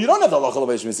koifer, or you don't have the halacha of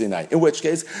Moshe Sinai, in which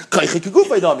case koichei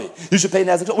kegufei dami, you should pay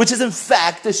nezek, which is in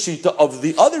fact the shita of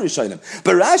the other Rishonim.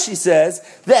 But Rashi says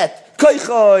that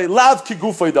koichei lav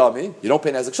kegufei dami, you don't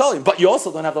pay nezek shalim, but you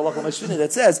also don't have the halacha of Moshe Sinai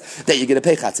that says that you're going to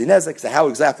pay chatzi nezek. So how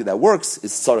exactly that works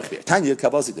is tzarich here. Tanya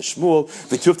kavasi the Shmuel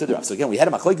v'tufta the Rav. So again, we had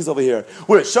a machlokes over here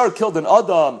where a shar killed an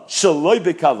adam shaloi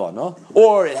bekavana,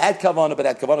 or it had kavana but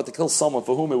had kavana to kill someone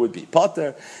for whom it would be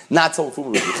potter, not someone for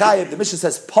whom it would be chayiv. The Mishnah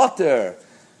says potter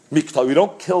miktal. We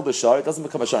don't kill the shar; it doesn't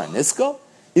become a shar niska.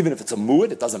 Even if it's a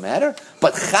muad, it doesn't matter.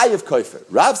 But chayiv koifer.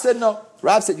 Rav said no.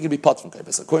 Rav said you can be potter from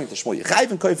koifer. So according to Shmuel, you chayiv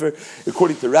from koifer.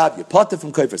 According to Rav, you potter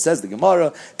from koifer. Says the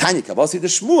Gemara. Tanya kavasi the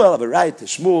Shmuel have a right to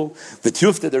Shmuel the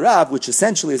tufta the Rav, which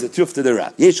essentially is a tufta the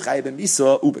Rav. Yesh chayiv and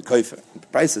misa ube koifer.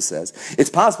 Brisa says it's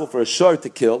possible for a shor to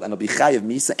kill and it'll be chayiv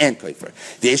misa and koifer.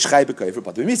 Yesh chayiv koifer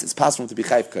potter misa. It's possible to be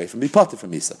chayiv koifer and be potter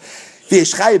from misa.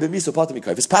 Yesh chayiv misa potter mi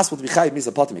koifer. It's possible to be chayiv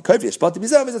misa potter mi koifer. Yesh potter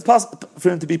misa. It's possible for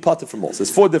him to be potter from all. So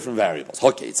there's four different variables.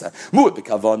 Mu'id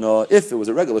b'kavana. If it was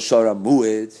a regular shara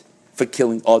mu'id for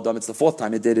killing Adam, it's the fourth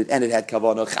time it did it, and it had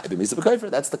kavana chayiv b'misa b'koifer.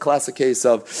 That's the classic case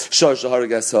of shar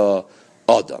shaharagas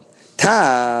Adam.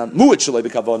 Tam mu'id shaloi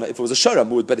b'kavana. If it was a shara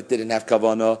mu'id but it didn't have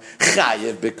kavana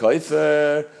chayiv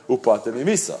b'koifer upater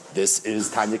mimisa. This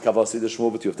is Tanya kavasi the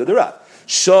Shmuel b'tufta the Rav.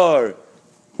 Shar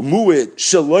mu'id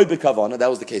shaloi b'kavana. That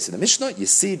was the case in the Mishnah. You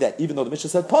see that even though the Mishnah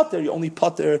said potter, you only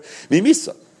potter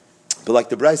mimisa. But like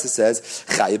the Brisa says,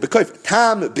 chayiv b'koifer.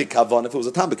 Tam b'kavana. If it was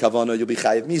a tam b'kavana, you'll be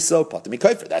chayiv miso, pater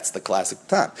mikoifer. That's the classic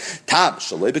tam. Tam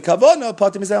shaloi b'kavana,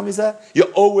 pater mizeh.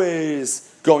 You're always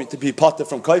going to be pater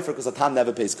from koifer because a tam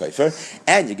never pays koifer,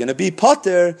 and you're going to be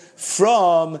pater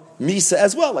from misa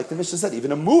as well. Like the Mishnah said,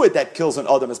 even a mu'id that kills an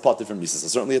adam is pater from misa. So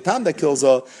certainly a tam that kills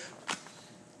a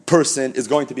person is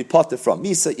going to be potter from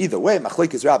misa. Either way,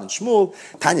 machlokes Rav and Shmuel.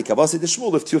 Tanya kavasi the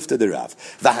Shmuel of tufta the Rav.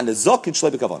 V'hanezok in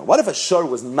shloi b'kavana. What if a shor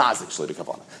was mazik shloi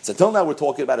b'kavana? So till now we're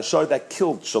talking about a shor that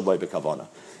killed shloi b'kavana.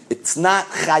 It's not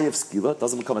chayiv skila. It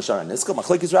doesn't become a shor niska.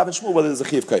 Machlokes Rav and Shmuel whether there's a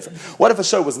chayiv kofer. What if a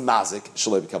shor was mazik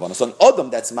shloi b'kavana? So an adam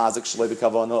that's mazik shloi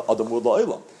b'kavana, adam would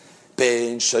la'olam. What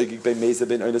if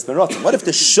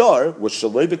the shor was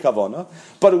shaloi b'kavana,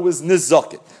 but it was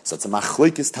nizokin? So it's a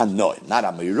machlokes tanoi, not a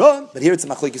meiron, but here it's a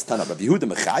machlokes tanoi. Rav Yehuda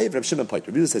mechayev, Rav Shimon poit.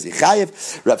 Rav Yehuda says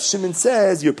yechayev, Rav Shimon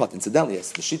says you're pot. Incidentally,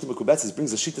 yes, the Shita Mekubetzes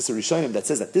brings a Shita Rishonim that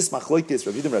says that this machlokes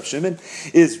Rav Yehuda and Rav Shimon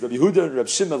is Rav Yehuda and Rav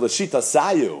Shimon l'shita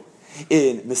sayu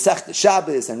in Masechta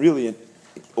Shabbos and really in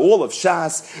all of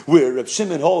Shas, where Reb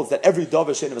Shimon holds that every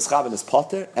davar she'ein mischaven is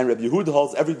potter, and Reb Yehuda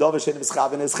holds every davar she'ein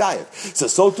mischaven is chayev.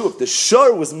 So too, if the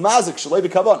shor was mazik shalei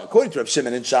b'kavana, according to Reb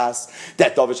Shimon in Shas,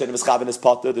 that davar she'ein mischaven is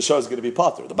potter, the shor is going to be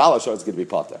potter, the bala shor is going to be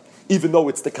potter, even though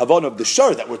it's the kavana of the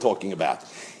shor that we're talking about.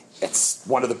 It's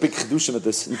one of the big chedushim of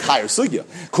this entire sugya.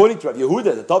 According to Rav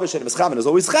Yehuda, the davar she'ein mischaven is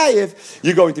always chayev.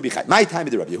 You're going to be chayev. My time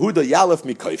is the Rav Yehuda yalef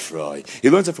mi koifroi. He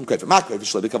learns it from koifer. Ma koifer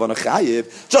shloi b'kavana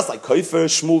chayev. Just like koifer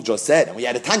Shmuel just said, and we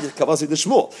had a tanya kavasi the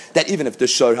Shmuel that even if the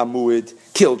shor hamuid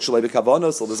killed shloi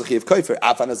b'kavana, so there's a chayev koifer.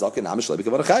 Afan azaken am shloi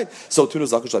b'kavana chayev. So too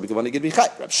azaken shloi b'kavana gid be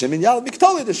chayev. Rav Shimon yalef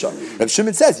miktali the shor. Rav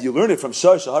Shimon says you learn it from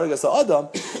shor shaharagas adam,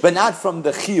 but not from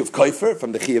the chayev koifer,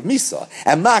 from the chayev misa.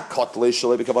 And ma kotle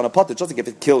shloi b'kavana potter. Just like if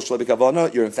it kills shloi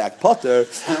b'kavana, you're in fact potter.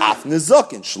 Af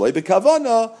nezakin shloi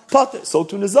b'kavana potter. So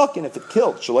to nezakin, if it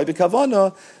killed shloi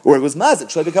b'kavana or it was mazik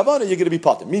shloi b'kavana, you're going to be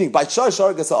potter. Meaning by shar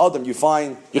sharagas adam, you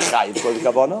find your chayiv shloi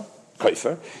b'kavana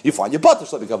koifer. You find your potter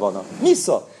shloi b'kavana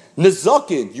misa.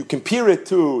 Nezakin, you compare it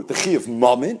to the Chi of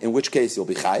Mammon, in which case you'll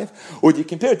be Chayiv, or do you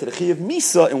compare it to the Chi of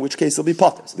Misa, in which case you'll be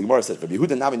Potter? So the Gemara says, Rabbi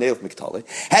Yehuda nami neilf miktali.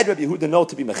 Had Rabbi Yehuda know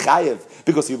to be Mechayiv,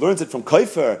 because he learns it from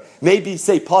Koifer, maybe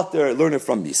say Potter, learn it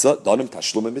from Misa, Danim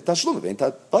Tashlumim mit Tashlumim,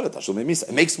 Tashlumim Misa.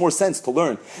 It makes more sense to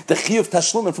learn the Chi of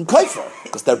Tashlumim from Koifer,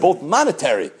 because they're both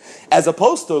monetary, as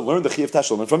opposed to learn the Chi of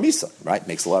Tashlumim from Misa, right?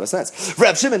 Makes a lot of sense.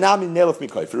 Rabbi Shimon nami neilf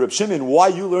mikoifer. Rabbi Shimon, why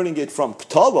are you learning it from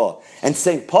Ktala and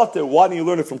saying Potter? Why don't you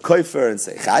learn it from Koifer and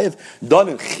say chayiv?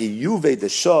 Donin chiyuve the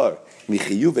shor mi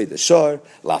chiyuve the shor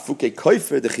lafuke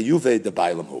koifer the chiyuve the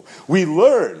bailamhu. We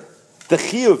learn the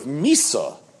chiyuv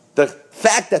misa, the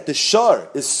fact that the shor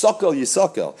is sokel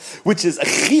yisokel, which is a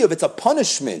chiyuv, it's a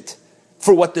punishment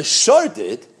for what the shor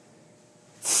did,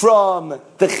 from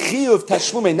the chiyuv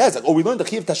tashlumei nezek, or we learn the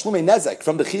chiyuv tashlumei nezek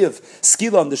from the chiyuv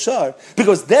skila on the shor,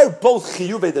 because they're both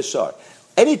chiyuve the shor.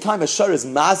 Anytime a shar is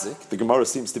mazik, the Gemara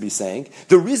seems to be saying,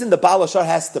 the reason the Baal Shar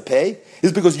has to pay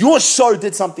is because your shar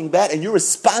did something bad and you're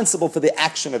responsible for the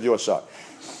action of your shar.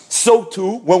 So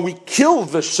too, when we kill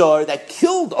the shar that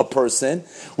killed a person,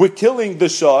 we're killing the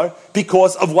shar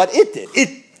because of what it did.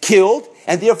 It killed,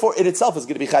 and therefore it itself is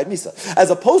going to be chayv misa. As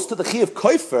opposed to the chiyuv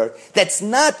koifer, that's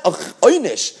not a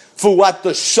oynish for what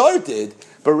the shar did,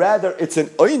 but rather it's an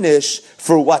oynish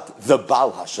for what the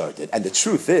Baal Hashar did. And the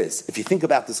truth is, if you think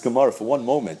about this Gemara for one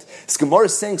moment, this Gemara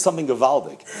is saying something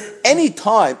gavaldik.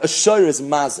 Anytime a shar is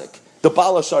mazik, the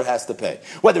Baal Hashar has to pay.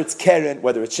 Whether it's Keren,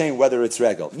 whether it's Shein, whether it's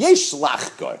Regal. Yesh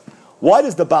lachkar. Why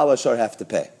does the Baal Hashar have to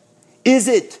pay? Is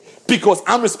it because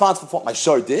I'm responsible for what my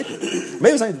shar did? Maybe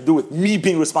it's something to do with me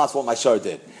being responsible for what my shar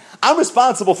did. I'm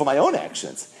responsible for my own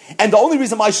actions. And the only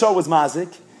reason my shar was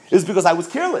mazik is because I was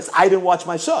careless. I didn't watch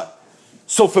my shar.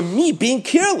 So for me being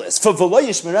careless, for V'lo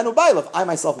Yishmerenu Bailav, I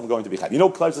myself am going to be chayv. You know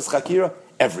Klar's Chakira?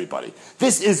 Everybody.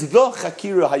 This is the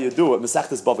Chakira how you do it,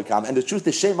 Mesachtes Bava Kama. And the truth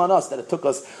is, shame on us that it took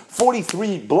us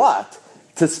 43 blot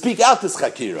to speak out this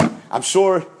Chakira. I'm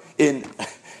sure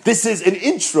this is an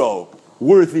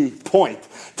intro-worthy point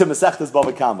to Mesachtes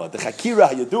Bava Kama. The Chakira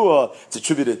Hayadua, it's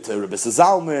attributed to Rabbi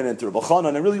Zalman and to Rabbi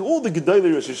Chanan, and really all the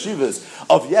Gedolei Rosh Yeshivas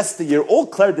of yesteryear, all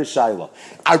Klar de Shaila.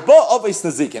 Arba Avos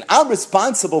Nazikin. I'm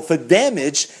responsible for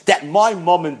damage that my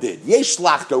mom did. Yesh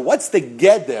Lachter. What's the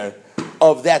geder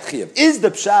of that chiyuv? Is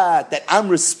the pshat that I'm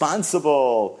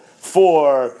responsible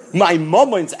for my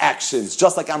mom's actions,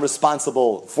 just like I'm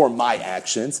responsible for my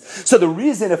actions? So the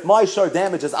reason if my shar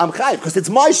damages, I'm chayiv, because it's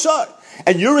my shar.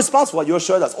 And you're responsible for what your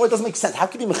shar does. Oh, it doesn't make sense. How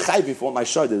can you be mechayiv for what my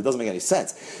shar did? It doesn't make any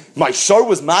sense. My shar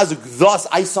was mazik, thus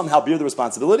I somehow bear the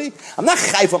responsibility. I'm not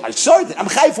chayiv for what my shar did. I'm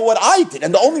chayiv for what I did.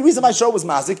 And the only reason my shar was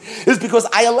mazik is because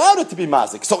I allowed it to be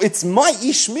mazik. So it's my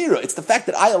ishmira. It's the fact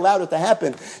that I allowed it to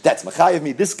happen that's mechayiv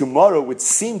me. This Gemara would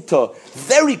seem to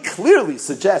very clearly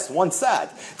suggest one side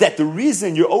that the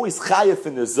reason you're always chayiv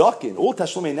in the zakin, all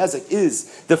tashlumei nezek,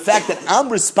 is the fact that I'm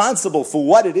responsible for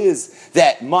what it is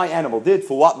that my animal did,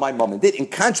 for what my mom did. In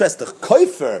contrast to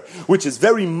koifer, which is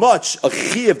very much a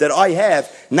chiyuv that I have,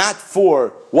 not for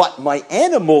what my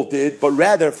animal did, but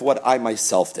rather for what I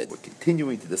myself did. We're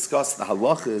continuing to discuss the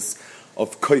halachas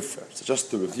of koifer. So just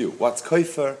to review, what's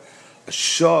koifer? A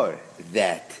shar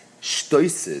that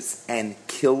shtoises and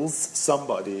kills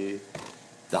somebody.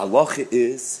 The halacha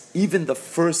is, even the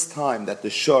first time that the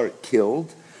shar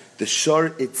killed, the shar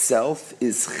itself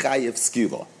is chayev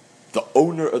skila. The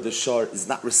owner of the shar is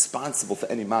not responsible for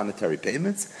any monetary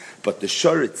payments, but the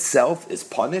shar itself is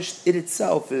punished. It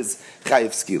itself is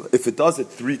chayev skila. If it does it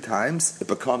 3 times, it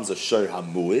becomes a shar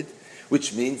hamuid,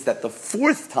 which means that the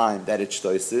 4th time that it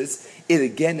shtoises, it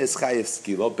again is chayev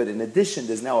skila. But in addition,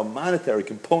 there's now a monetary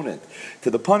component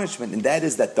to the punishment, and that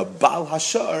is that the Baal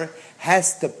Hashar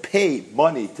has to pay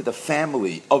money to the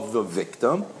family of the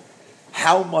victim.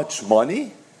 How much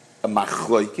money? A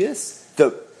machloikis.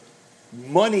 The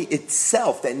money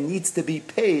itself that needs to be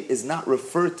paid is not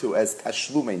referred to as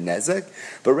tashlumei nezek,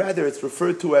 but rather it's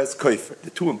referred to as koifer. The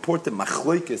 2 important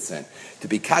machloikis and to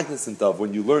be cognizant of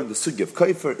when you learn the sugi of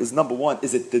koifer is, number 1,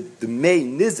 is it the mei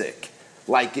nizik,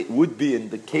 like it would be in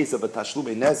the case of a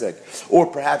tashlumei nezek, or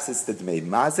perhaps it's the dmei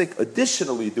mazik.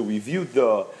 Additionally, do we view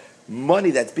the money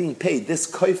that's being paid, this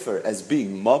koifer, as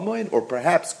being mamoin, or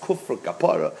perhaps kufr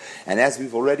kapara? And as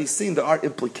we've already seen, there are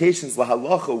implications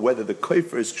lahalacha whether the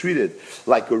koifer is treated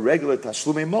like a regular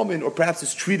tashlumei mamoin, or perhaps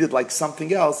it's treated like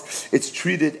something else. It's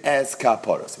treated as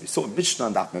kapara. So we saw in Mishnah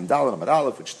and Daf Mem Daled Amud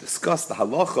Aleph, which discussed the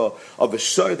halacha of a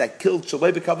shar that killed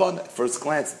shalei b'kavana. At first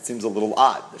glance, it seems a little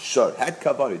odd. The shar had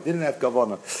kavana, he didn't have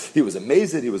kavana. He was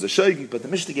amazed, he was a shogi, but the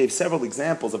Mishnah gave several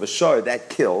examples of a shar that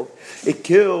killed. It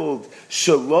killed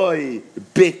shaloi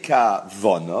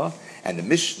b'kavana, and the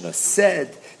Mishnah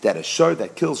said that a shar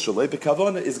that kills shaloi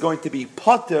b'kavana is going to be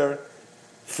pater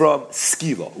from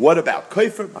skila. What about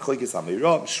koifer? Machlokes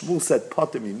Amirah. Shmuel said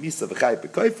pater mimisa v'chayv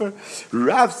b'koifer.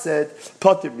 Rav said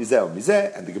pater mizeh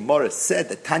u'mizeh, and the Gemara said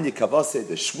that Tanya Kavase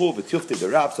the Shmuel v'tufte the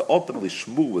Rav. So ultimately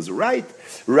Shmuel was right.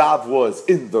 Rav was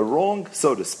in the wrong,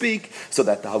 so to speak. So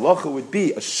that the halacha would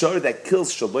be a shar that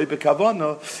kills shaloi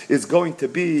b'kavana is going to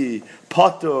be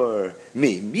pater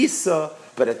mimisa,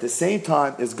 but at the same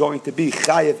time is going to be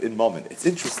chayev in moment. It's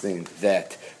interesting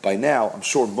that by now, I'm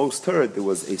sure most heard, there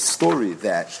was a story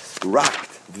that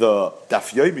rocked the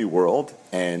Daf Yomi world,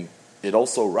 and it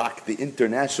also rocked the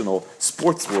international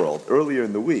sports world earlier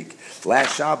in the week.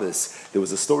 Last Shabbos, there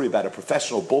was a story about a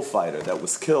professional bullfighter that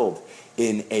was killed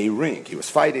in a ring. He was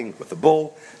fighting with a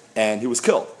bull, and he was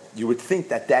killed. you would think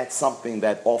that that's something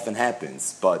that often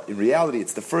happens, but in reality,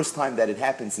 it's the first time that it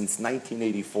happened since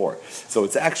 1984. So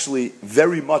it's actually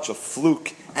very much a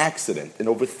fluke accident. In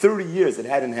over 30 years, it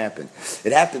hadn't happened.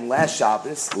 It happened last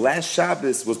Shabbos. Last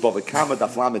Shabbos was Bava Kama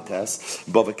Daf Lamed Tes.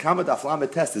 Bava Kama Daf Lamed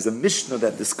Tes is a Mishnah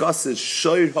that discusses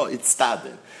Shoir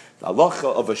HaItztadin, the halacha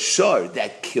of a shor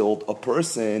that killed a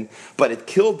person, but it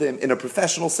killed him in a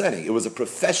professional setting. It was a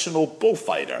professional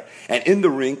bullfighter, and in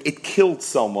the ring, it killed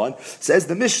someone. Says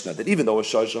the Mishnah that even though a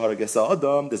shor shahar gesa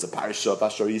adam, there's a parasha of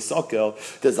Ashar Yisakel,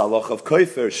 there's a halacha of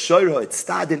koifer shor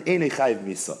ha'itzdadin einei chayiv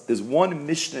misa. There's one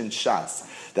Mishnah in Shas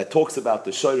that talks about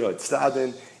the shor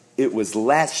ha'itzdadin. It was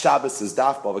last Shabbos'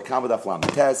 daf, Bava Kama Daf Lamed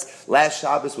Tes. Last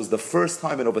Shabbos was the first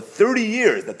time in over 30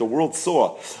 years that the world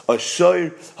saw a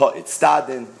shor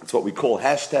ha'itzdadin. It's what we call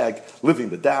hashtag living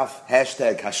the daf,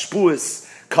 hashtag hashpuas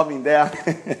coming down.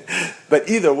 But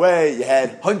either way, you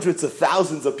had hundreds of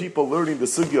thousands of people learning the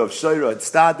sugya of shor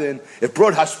ha'itzdadin. It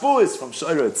brought hashpuas from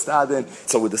shor ha'itzdadin.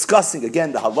 So we're discussing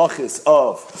again the halachis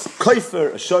of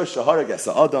koifer, a shor shahar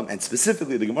gesa adam, and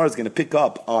specifically the Gemara is going to pick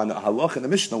up on a halach in the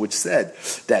Mishnah which said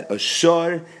that a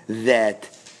shor that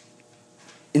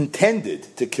intended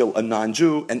to kill a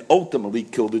non-Jew and ultimately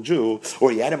killed a Jew,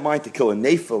 or he had in mind to kill a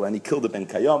Nephil and he killed a Ben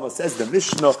Kayama, says the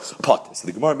Mishnah Potter. So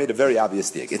the Gemara made a very obvious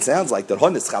thing. It sounds like that.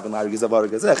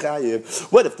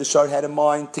 What if the shor had in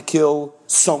mind to kill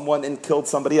someone and killed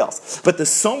somebody else? But the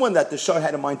someone that the shor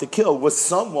had in mind to kill was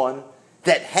someone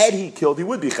that had he killed, he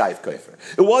would be chayiv kofer.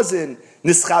 It wasn't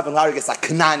nischav and haragas a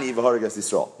Knani v'haragas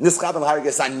Yisrael. Nischav and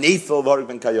haragas a Nephil v'harag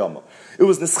Ben Kayama. It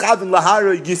was nischav and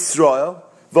laharag Yisrael.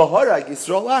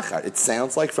 It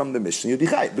sounds like from the Mishnah you'd be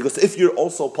chayiv, because if you're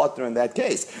also partner in that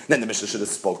case, then the Mishnah should have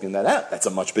spoken that out. That's a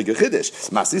much bigger chiddush.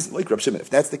 Masis like Reb Shimon. If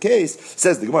that's the case,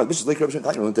 says the Gemara, the Mishnah like Reb Shimon.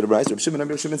 Talking to the Reb Shimon and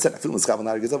Reb Shimon said,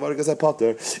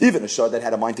 even a shor that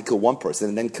had a mind to kill one person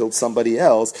and then killed somebody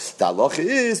else, the halacha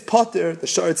is potter. The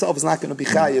shor itself is not going to be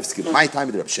chayiv. My time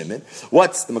with Reb Shimon.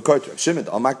 What's the makar to Reb Shimon?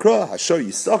 The Amakra Hashor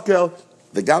Yisakel.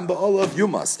 The gamba olav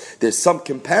yumas. There's some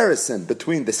comparison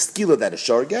between the skila that a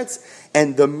shor gets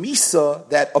and the misa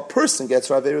that a person gets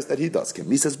for averos that he does. Just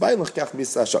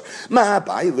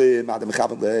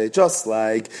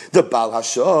like the Baal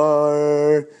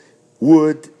Hashor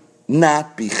would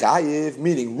not be chayiv,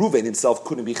 meaning Reuven himself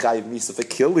couldn't be chayiv misa for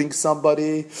killing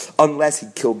somebody unless he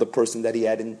killed the person that he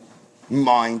had in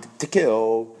mind to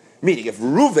kill. Meaning, if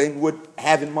Reuven would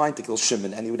have in mind to kill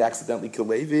Shimon and he would accidentally kill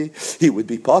Levi, he would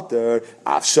be potter.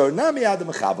 You have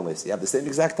the same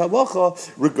exact halacha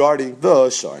regarding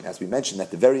the shor. And as we mentioned at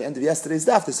the very end of yesterday's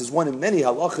daf, this is one of many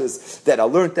halachas that are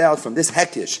learned out from this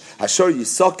hekish. Hashor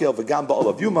yisakel v'gam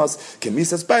ba'olav yumas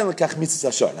kemisas ba'ilin kach misas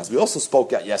hashor. And as we also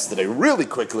spoke out yesterday, really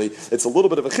quickly, it's a little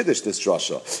bit of a chiddush this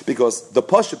drasha, because the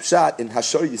pashup shot in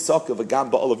Hashor yisakel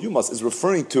v'gam ba'olav yumas is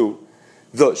referring to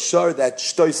the shor that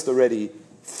shtoist already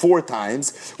 4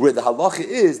 times, where the halacha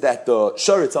is that the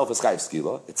shor itself is chayiv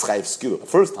skila. It's chayiv skila the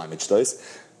first time it shtois,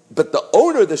 but the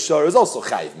owner of the shor is also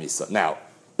chayiv misa. Now,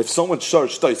 if someone's shor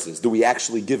shtoises, do we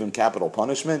actually give him capital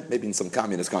punishment? Maybe in some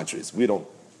communist countries. We don't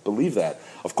believe that.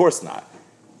 Of course not.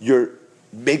 You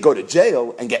may go to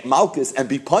jail and get malchus and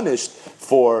be punished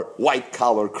for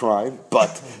white-collar crime,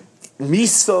 but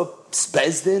misa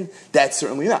Bezdin, that's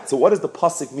certainly not. So what does the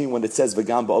pasuk mean when it says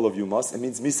v'gam ba'olav yumas? It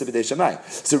means misa b'dei shamayim.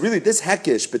 So really this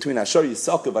hekish between Hashor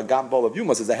Yisakov v'gam ba'olav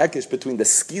yumas is a hekish between the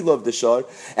skila of the shor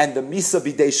and the misa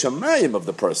b'dei shamayim of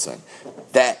the person.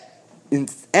 That in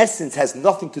essence has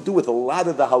nothing to do with a lot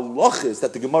of the halachas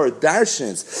that the Gemara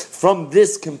darshans from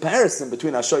this comparison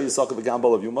between Hashor Yisakov and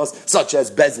Gambal of Yumas, such as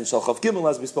Bezin Shalchav Gimel,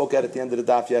 as we spoke at the end of the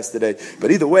daf yesterday.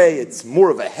 But either way, it's more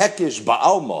of a hekish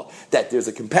ba'alma, that there's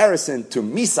a comparison to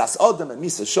Misas Adam and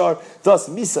Misas Shor. Thus,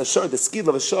 Misas Shor, the skill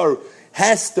of a Shor,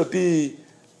 has to be,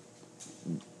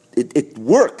 it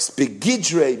works,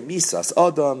 begidre Misas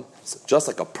Adam. So just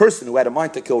like a person who had a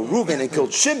mind to kill Reuven and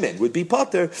killed Shimon would be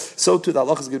potter, so too the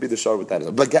halacha is going to be the shor with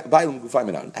that. But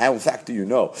how in fact do you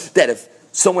know that if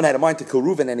someone had a mind to kill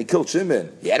Reuven and he killed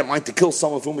Shimon, he had a mind to kill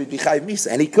someone whom he'd be chayiv misa,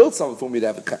 and he killed someone whom he'd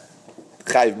have a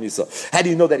chayiv misa? How do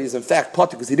you know that he's in fact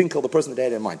potter because he didn't kill the person that he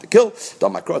had in mind to kill? It's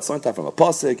learned from a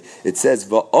pasuk. It says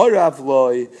va'orav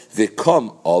loy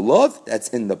v'kom olav. That's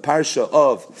in the parsha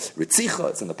of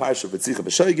Ritzicha. It's in the parsha of Ritzicha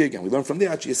b'shoigig, and we learn from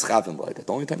there actually yischavim loy. That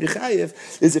the only time you chayiv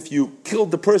is if you killed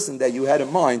the person that you had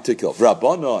in mind to kill.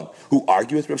 Rabbanon who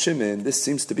argue with Reb Shimon. This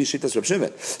seems to be shittas Reb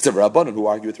Shimon. So Rabbanon who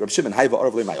argue with Reb Shimon.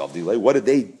 What did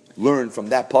they learn from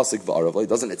that pasuk v'arav?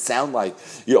 Doesn't it sound like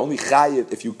you're only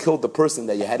chayiv if you killed the person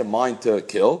that you had in mind to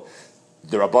kill?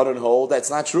 The Rabbanan hold that's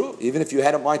not true. Even if you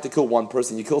had in mind to kill one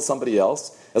person, you kill somebody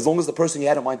else. As long as the person you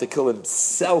had in mind to kill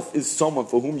himself is someone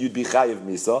for whom you'd be chayiv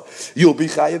misa, you'll be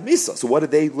chayiv misa. So what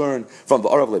did they learn from the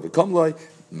Arav Levi Kamloi?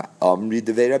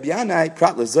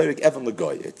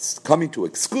 It's coming to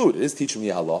exclude. It is teaching me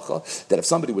a halacha that if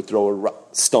somebody would throw a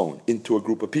stone into a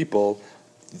group of people,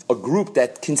 a group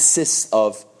that consists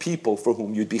of people for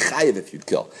whom you'd be chayiv if you'd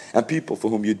kill, and people for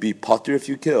whom you'd be potter if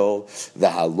you kill, the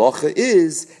halacha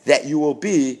is that you will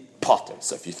be potter.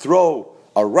 So if you throw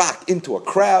a rock into a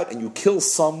crowd and you kill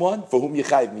someone for whom you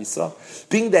chayiv misa,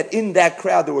 being that in that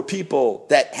crowd there were people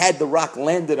that had the rock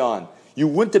landed on, you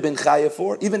wouldn't have been chayiv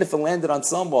for, even if it landed on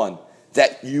someone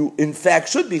that you in fact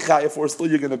should be chayiv for, still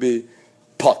you're going to be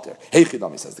potter. Says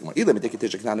the Gemara.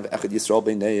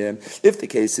 If the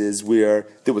case is where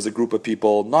there was a group of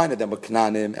people, 9 of them were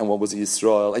Knanim and one was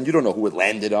Yisrael, and you don't know who it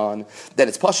landed on, then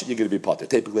it's pasha, you're going to be potter.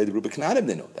 Typically the group of Knanim,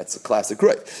 they know. That's a classic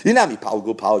right. Even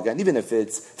if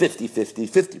it's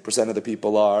 50% of the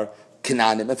people are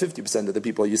Kananim, and 50% of the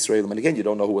people are Yisraelim, and again, you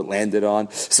don't know who it landed on.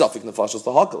 Safik nefashos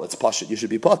lahakal. It's pasha. You should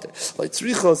be potter. Like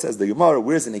Tzricha says the Gemara,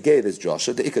 where's the negay? There's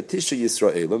Joshua, the ikatisha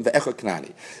Yisraelim, the echa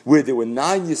Knani, where there were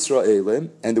 9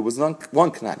 Yisraelim and there was one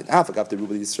Knani. After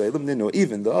Ruba Yisraelim, they know.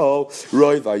 Even though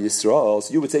Roiv are Yisrael,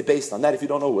 so you would say based on that, if you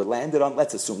don't know who it landed on,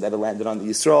 let's assume that it landed on the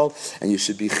Yisrael, and you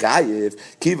should be chayiv.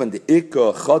 Kivan the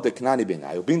ikka chada Knani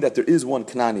b'nai. Being that there is one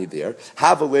Knani there,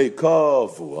 havalei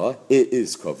kavua. It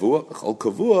is kavua. Chol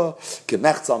kavua.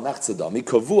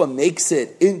 Kavua makes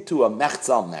it into a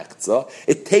mechza.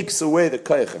 It takes away the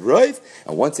koyach of roiv,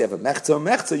 and once you have a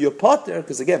mechza, you're potter,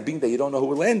 because again, being that you don't know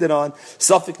who it landed on,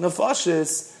 safik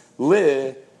nefashis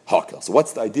le hakel. So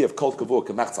what's the idea of kol kavua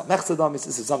kemechza mechza?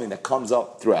 This is something that comes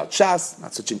up throughout Shas,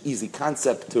 not such an easy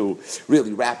concept to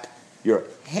really wrap your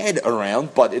head around,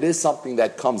 but it is something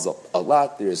that comes up a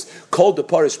lot. There's kol de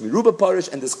parish miruba parish,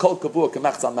 and there's kol kavua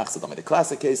kemechza mechzadam. The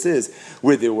classic case is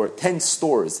where there were 10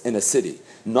 stores in a city.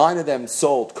 9 of them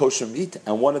sold kosher meat,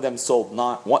 and 1 of them sold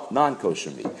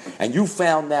non-kosher meat. And you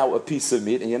found now a piece of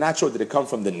meat, and you're not sure did it come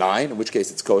from the 9, in which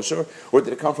case it's kosher, or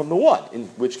did it come from the 1, in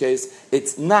which case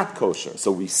it's not kosher.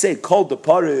 So we say kol de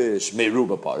parish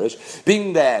miruba parish,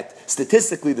 being that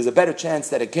statistically there's a better chance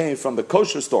that it came from the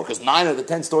kosher store, because 9 of the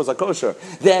 10 stores are kosher,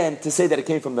 than to say that it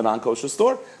came from the non-kosher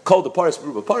store. Kol de parish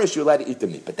miruba parish, you're allowed to eat the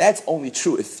meat. But that's only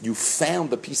true if you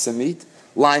found the piece of meat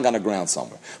lying on the ground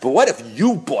somewhere. But what if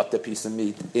you bought the piece of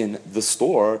meat in the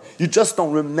store, you just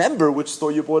don't remember which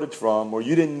store you bought it from, or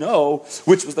you didn't know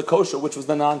which was the kosher, which was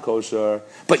the non-kosher,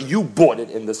 but you bought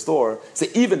it in the store. So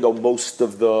even though most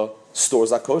of the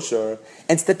stores are kosher,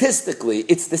 and statistically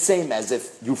it's the same as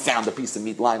if you found a piece of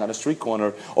meat lying on a street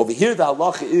corner, over here the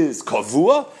halacha is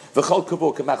kavua, v'chol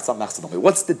kavua k'mechza mechza.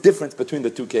 What's the difference between the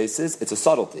two cases? It's a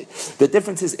subtlety. The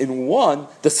difference is in one,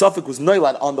 the suffix was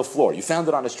noilad on the floor. You found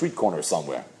it on a street corner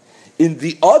somewhere. In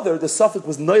the other, the suffix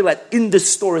was noilad in the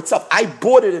store itself. I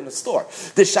bought it in the store.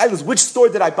 The shaila is, which store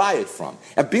did I buy it from?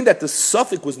 And being that the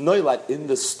suffix was noilad in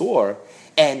the store,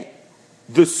 and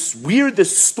where the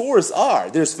stores are,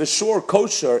 there's for sure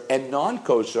kosher and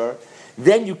non-kosher,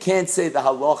 then you can't say the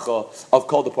halacha of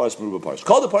kol de parish meruba parish.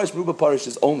 Kol de parish meruba parish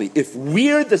is only if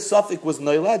where the suffix was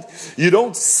noilad, you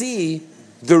don't see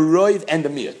the roiv and the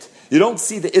miyut. You don't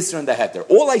see the isra and the heter.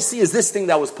 All I see is this thing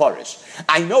that was parish.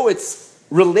 I know it's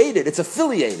related, it's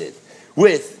affiliated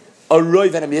with a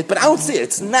roiv and a miyut, but I don't see it.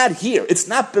 It's not here. It's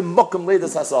not b'mokum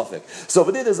leidas hasafik. So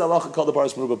over there there's halacha called the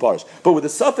parish meruba parish. But where the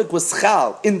suffix was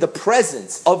chal in the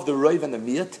presence of the roiv and the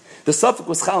miyut, the suffix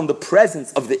was chal in the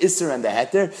presence of the isser and the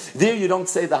heter, there you don't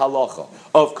say the halacha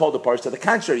of called the parish. To the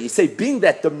contrary, you say being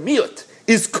that the miyut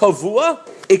is kavua,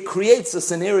 it creates a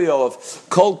scenario of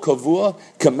kol kavua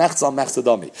kemechza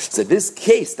mechzadami. So this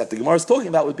case that the Gemara is talking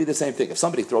about would be the same thing. If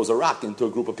somebody throws a rock into a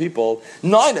group of people,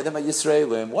 9 of them are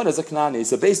Yisraelim, 1 is a Knani.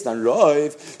 So based on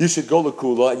Roiv, you should go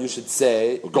lekula and you should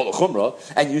say, or go lechumra,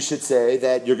 and you should say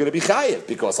that you're going to be chayiv,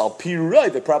 because al pi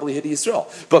Roiv it probably hit Yisrael.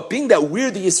 But being that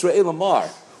we're the Yisraelim are,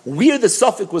 where the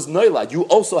suffix was noilad, you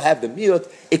also have the miyut.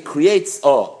 It creates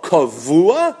a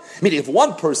kavua. Meaning, if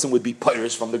one person would be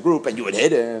pirish from the group and you would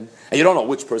hit him, and you don't know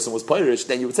which person was pirish,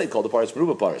 then you would say call the parish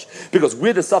meruba parish. Because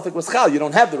where the suffix was chal, you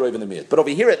don't have the roiv and the miyut. But over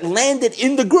here, it landed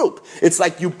in the group. It's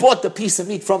like you bought the piece of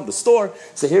meat from the store.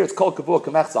 So here it's kol kavua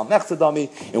k'mechza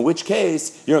mechzadami. In which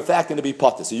case, you're in fact going to be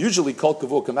potter. So usually, kol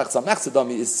kavua k'mechza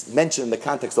mechzadami is mentioned in the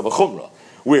context of a chumrah,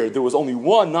 where there was only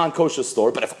one non-kosher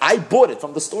store, but if I bought it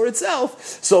from the store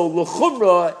itself, so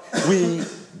l'chumra, we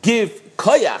give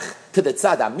koyach to the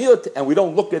tzad amiyut, and we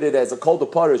don't look at it as a kol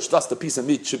depara, it's just a piece of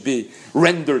meat should be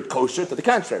rendered kosher. To the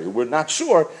contrary, we're not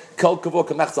sure. Kol kavua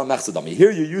k'mechza mechza dami.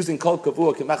 Here you're using kol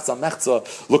kavua k'mechza mechza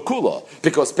lakula,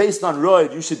 because based on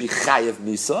roid you should be chayev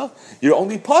misa. You're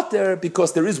only potter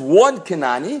because there is one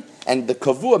kanani, and the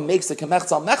kavua makes the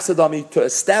k'mechza mechza dami to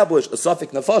establish a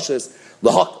suffix nefashis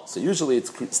lahakal. So usually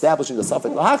it's establishing a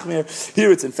suffix lahachmir.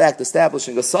 Here it's in fact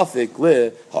establishing a suffix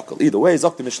lehakal. Either way,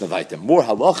 zok the Mishnah vaytem. More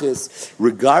halachas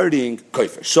regarding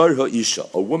kofer shar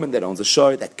ha'isha, a woman that owns a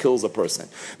shar that kills a person.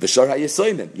 V'shar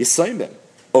ha'yisoymim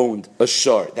owned a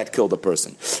shar that killed a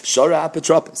person. Shar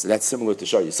ha'apotropos, that's similar to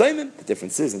shar yisoymim. The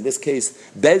difference is, in this case,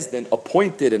 Bezdin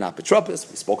appointed an apotropos.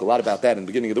 We spoke a lot about that in the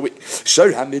beginning of the week.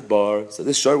 Shar ha'midbar, so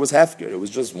this shar was hefker. It was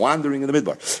just wandering in the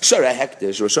midbar. Shar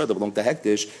ha'hektish, or a shar that belonged to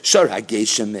hektish. Shar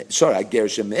ha'gershem,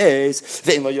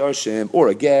 ve'in lo yarshim, or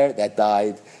a ger that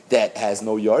died that has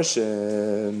no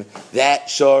yarshim, that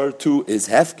shar too is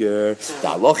hefker. The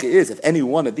halacha is, if any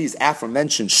one of these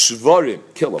aforementioned shvarim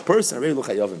kill a person,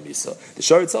 the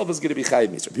shar itself is going to be chayiv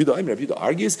misa. Rabbi Yehuda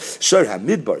argues, shar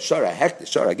hamidbar, shar hahektish,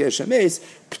 shar hager shemeis,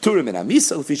 pturim in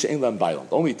amisa l'fisha ein lam bailam.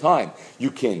 The only time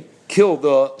you can kill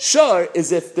the shar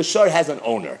is if the shar has an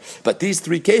owner. But these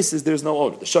three cases, there's no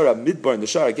owner. The shar hamidbar and the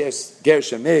shar hager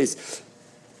shemeis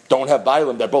don't have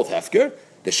bailam, they're both hefker.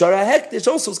 The shar ha'hektish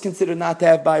also is considered not to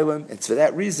have bailam, and for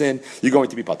that reason, you're going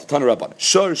to be patur. Tana Rabbanan.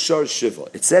 Shar shiva.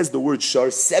 It says the word shar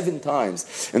 7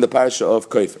 times in the parasha of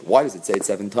Kofer. Why does it say it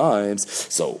 7 times?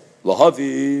 So,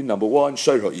 lahavi, number 1,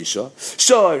 shar ha'isha,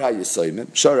 shar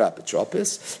ha'yisoymim, shar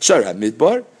ha'apotropos, shar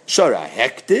ha'midbar, shar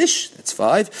ha'hektish, that's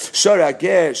 5, shar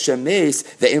ha'ger shemes,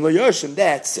 ve'in lo yarshim,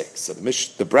 that's 6. So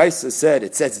the Brisa said,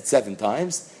 it says it 7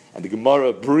 times. And the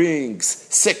Gemara brings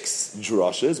 6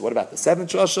 drushes. What about the 7th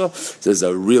drusha? There's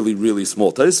a really, really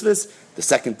small tosfos. The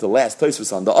second to last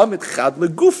tosfos on the Amid, chad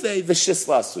legufei v'shis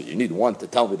lasu. You need 1 to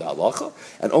tell me the halacha,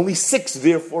 and only 6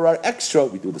 therefore are extra.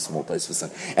 We do the small tosfos,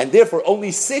 and therefore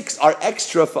only 6 are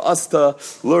extra for us to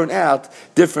learn out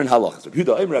different halachas.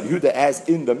 Rabbi Yehuda, as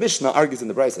in the Mishnah, argues in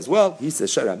the Brisa as well. He says,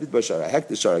 "Shara midbar, shara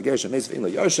hektish, shara ger, shemeis ve'in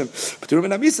yarshim,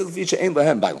 p'turim en amisel v'yicha ein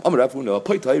lahem b'aylam." Amar Rav Huna,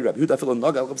 apoytai Rabbi Yehuda filo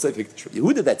nagal l'bseif hektish.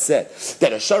 Yehuda that said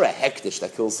that a shara hektish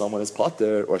that kills someone is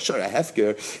potter, or a shara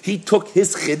hefker, he took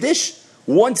his chiddush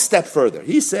 1 step further.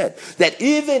 He said that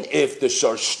even if the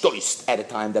shar shtoist at a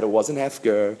time that it wasn't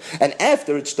hefker, and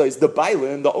after it shtoist, the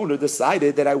bailin, the owner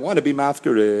decided that I want to be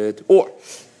mafkerit, or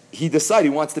he decided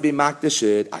he wants to be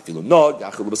makdashit, afilu nog,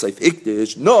 achilu b'seif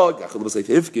ikdish, nog, achilu b'seif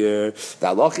hifker, the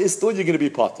halach is still you're going to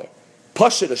be potter.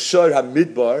 Pashat a shar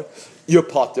hamidbar, you're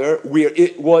potter, where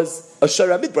it was a shar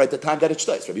hamidbar at the time that it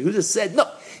shtoist. Rabbi Yehuda said, no.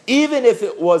 Even if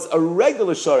it was a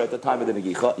regular shar at the time of the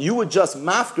negicha, you would just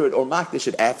mafker it or makdish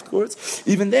it afterwards.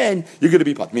 Even then, you're going to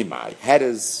be pot. Meanwhile, how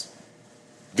does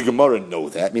the Gemara know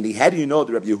that? Meaning, how do you know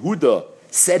that Rabbi Yehuda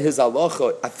said his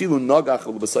halacha, afilu nagach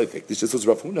l'b'soifik? This was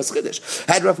Rav Huna's chiddush.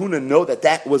 Had Rav Huna know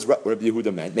that was what Rabbi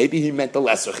Yehuda meant, maybe he meant the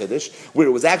lesser chiddush, where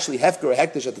it was actually hefker or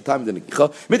hektish at the time of the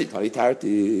negicha. Miditari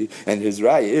tarti, and his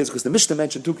raya is because the Mishnah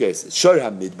mentioned 2 cases: shar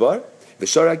hamidbar. The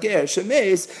shar hager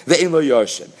shemeis ve'in lo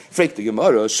yarshim. Freik the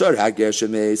Gemara, shar hager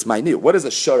shemeis ma'ini. What does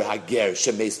a shar hager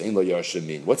shemeis ve'in lo yarshim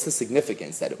mean? What's the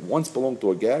significance that it once belonged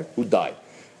to a ger who died?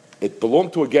 It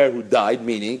belonged to a ger who died,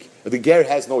 meaning the ger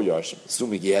has no yarshim.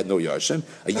 Assuming he had no yarshim,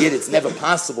 a yid it's never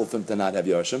possible for him to not have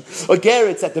yarshim. A ger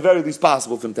it's at the very least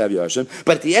possible for him to have yarshim.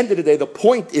 But at the end of the day, the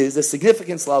point is the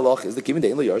significance la'aloch is the kimin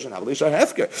de'in lo yarshim havli shar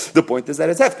hefker. The point is that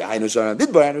it's hefker. Hainu shar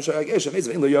midbar, hainu shar hager shemeis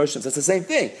ve'in lo yarshim. That's the same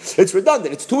thing. It's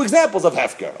redundant. It's 2 examples of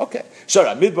hefker. Okay, shar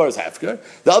midbar is hefker.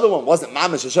 The other one wasn't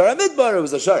mamash a shar midbar. It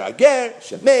was a shar hager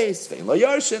shemeis ve'in lo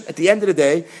yarshim. At the end of the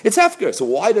day, it's hefker. So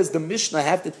why does the Mishnah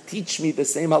have to teach me the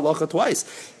same halacha twice?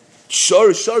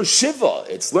 Shar shiva.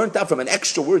 It's learned out from an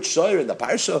extra word shar in the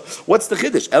parsha. What's the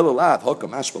chiddush? Elalav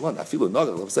hakam ashbalon afilu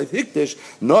nagach l'b'seif hikdish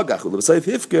nagach l'b'seif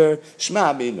hifker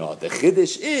shma mina. The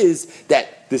chiddush is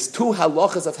that there's 2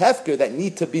 halachas of hefker that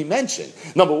need to be mentioned.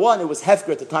 Number 1, it was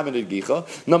hefker at the time of the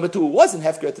negicha. Number 2, it wasn't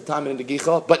hefker at the time of the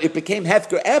negicha, but it became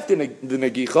hefker after the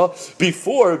negicha,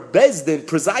 before Bezdin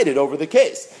presided over the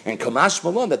case. And kamash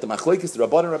malon, that the machlekes, the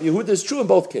Rabbanan and Rabbi Yehuda is true in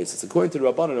both cases. According to the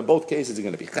Rabbanan, in both cases, you're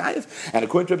going to be chayiv, and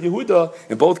according to Rabbi Yehuda,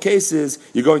 in both cases,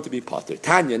 you're going to be potter.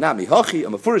 Tanya nami hachi, a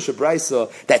mefurish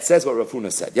brisa that says what Rav Huna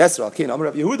said. Yes, Ralkin, Amar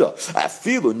Rabbi Yehuda,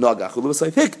 afilu nagach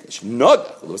l'b'seif hikdish,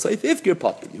 nagach l'b'seif hifker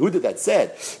potter. Yehuda that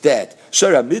said that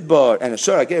shara midbar and a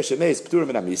shara ger shemeis p'turim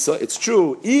and amisa, it's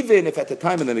true, even if at the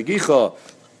time of the negicha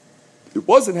it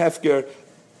wasn't hefker,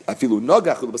 Afilu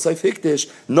nogachul b'sayf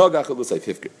hikdish, nogachul b'sayf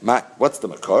hifker. What's the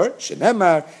makar?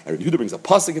 Shenemar, and Rabbi Yehuda brings a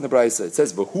pasuk in the Brisa. It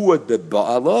says, "V'huad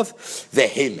beba'alav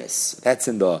vehemis." That's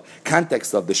in the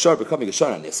context of the shar becoming a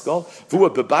shar on iskal.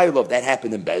 V'huad beba'alav, that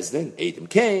happened in Bezdin. Adam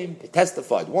came, they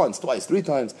testified once, twice, three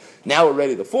times. Now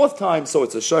already the fourth time, so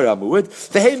it's a shar hamuid.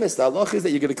 Vehemis, the halach is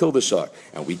that you're going to kill the shar,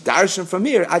 and we darshan from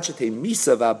here. Achate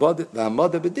misa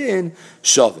v'hamada bedin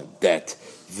shavim, that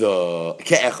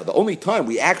the only time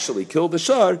we actually kill the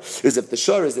shar is if the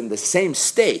shar is in the same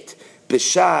state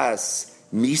b'shas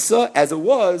misa as it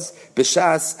was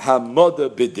b'shas hamada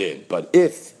bedin. But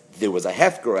if there was a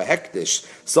hefker or a hektish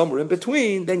somewhere in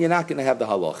between, then you're not going to have the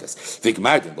halachas.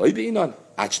 V'gmardin loy beinon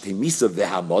achte misa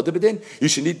v'hamada bedin. You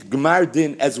should need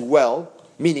gmardin as well.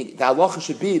 Meaning, the halacha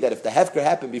should be that if the hefker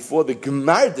happened before the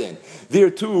gemardin,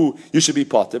 there too, you should be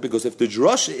potter, because if the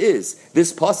drasha is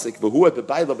this pasuk, v'huah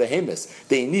b'bayla v'hemis,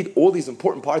 they need all these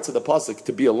important parts of the pasuk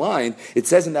to be aligned. It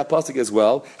says in that pasuk as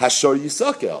well, hashar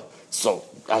yisakel. So,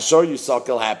 hashar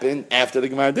yisakel happened after the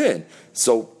gemardin.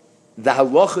 So, the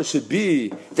halacha should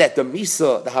be that the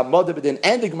misa, the hamada b'din,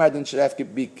 and the gemardin should have to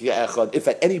be ke'echad. If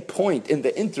at any point in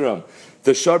the interim,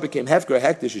 the shar became hefker or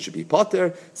hektish, it should be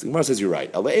potter. So Gemara says you're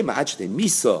right. Alei ma'achte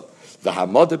misa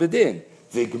v'hamada b'din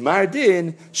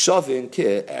v'gmardin shavin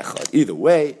ke'echad. Either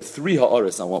way, three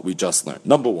ha'aras on what we just learned.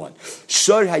 Number one,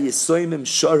 shar hayisoimim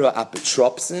shar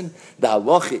ha'apetropsin. The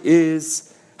halacha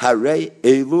is harei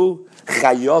elu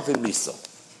chayavin misa,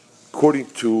 according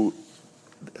to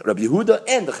Rabbi Yehuda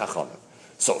and the Chachamim.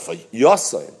 So for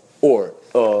Yasin or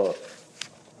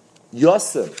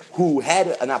Yasin, who had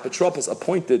an apotropos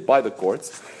appointed by the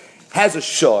courts, has a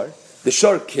shar, the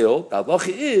shar killed, the halacha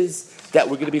is that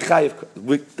we're going to be chayiv,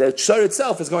 the shar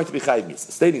itself is going to be chayiv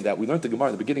misa. Stating that, we learned the Gemara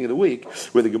in the beginning of the week,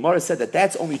 where the Gemara said that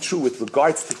that's only true with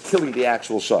regards to killing the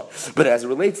actual shar. But as it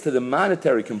relates to the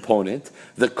monetary component,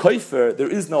 the koifer, there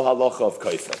is no halacha of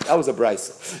koifer. That was a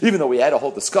brisa. Even though we had a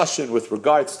whole discussion with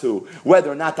regards to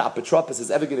whether or not the apotropos is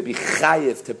ever going to be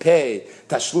chayiv to pay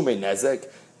tashlume nezek,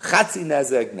 Chatzi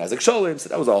nezek, nezek sholim. So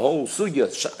that was a whole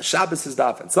sugya, Shabbos'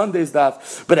 daf and Sunday's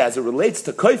daf. But as it relates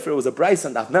to koifer, it was a brayse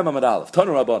on daf mem amud aleph. Tanu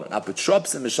rabbanon,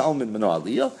 apetropsin mishalmin meno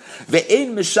aliyah,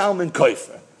 ve'ein mishalmin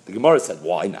koifer. The Gemara said,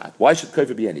 why not? Why should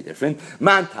koifer be any different?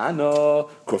 Mantano,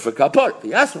 kufr kapar. The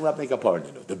Yasmin Rabnei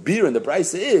kapar. The beer in the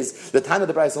brayse is, the Tana of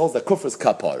the brayse holds that kufr is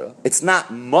kapara. It's not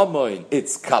mamoin,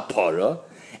 it's kapara.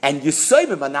 And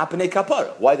Yisayim are not b'nei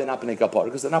kapara. Why they're not b'nei kapara?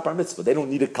 Because they're not bar mitzvah. They don't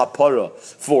need a kapara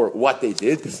for what they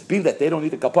did. Being that they don't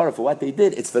need a kapara for what they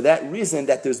did, it's for that reason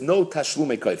that there's no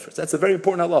tashlume koifers. That's a very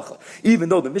important halacha. Even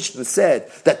though the Mishnah said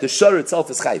that the shar itself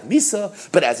is chayiv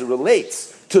misa, but as it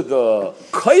relates to the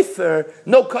koifer,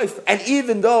 no koifer. And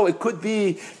even though it could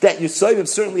be that Yisayim,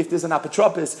 certainly if there's an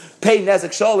apotropos, pay nezek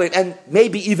shalim, and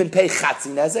maybe even pay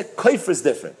chatzi nezek, koifer is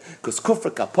different. Because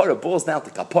kufr kapara boils down to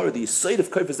kapara. The Yisayim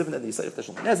of koifer is different than the Yisayim of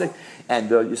tashlume nezek, and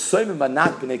the Yisayim are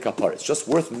not b'nei kapara. It's just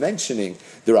worth mentioning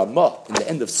the Ramah in the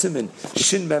end of Siman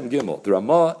Shin Mem Gimel. The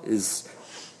Ramah is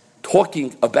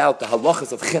talking about the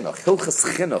halachas of chinuch. Hilchas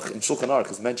chinuch in Shulchan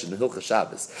Aruch is mentioned in Hilchas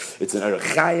Shabbos. It's an Erech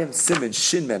Chaim, Siman,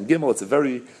 Shin, Mem, Gimel. It's a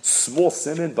very small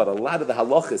siman, but a lot of the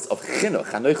halachas of chinuch,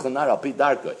 Hanoich Lanar Al Pi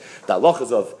Darkei, the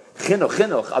halachas of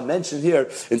chinuch are mentioned here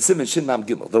in Siman, Shin, Mem,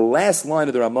 Gimel. The last line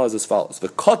of the Ramah is as follows: the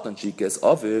katan shikes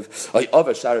aviv,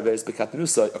 aver sharaveres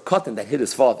bekatnusa, a katan that hit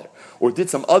his father or did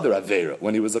some other avera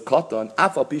when he was a katan.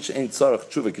 Afal pisha ain't tzarach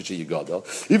tshuva kishi yigadol.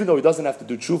 Even though he doesn't have to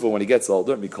do tshuva when he gets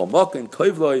older, mikol makim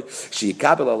toivloi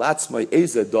sheyikabel alatzmai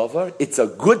eze davar. It's a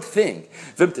good thing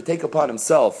for him to take upon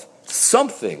himself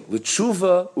something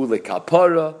l'tshuva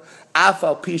ulekapara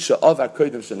afal pisha avar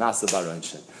kodim shenasa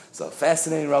baranshin. So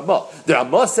fascinating Ramah. The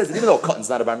Ramah says that even though Katan's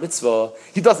not a bar mitzvah,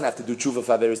 he doesn't have to do tshuva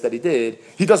for averos that he did.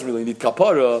 He doesn't really need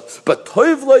kapara. But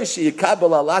toiv lo sheyikabel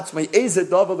alatzmai ezed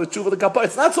davar l'tshuva l'kapara.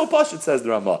 It's not so posh, it says the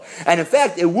Ramah. And in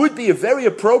fact, it would be very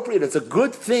appropriate. It's a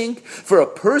good thing for a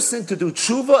person to do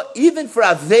tshuva even for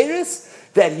averos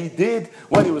that he did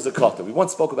when he was a katan. We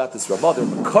once spoke about this Ramah. The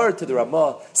Makar to the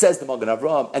Ramah says the Magen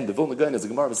Avraham, and the Vilna Gaon is the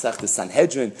Gemara Masechta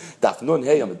Sanhedrin, Daf Nun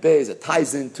Hey Amud Beis. It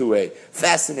ties into a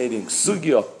fascinating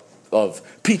sugya of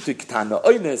Pituk Tana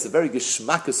Oynes, a very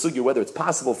geschmacka sugya, whether it's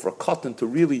possible for a katan to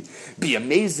really be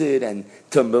amazed and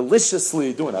to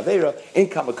maliciously do an avera in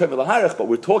kamakom laharach. But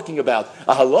we're talking about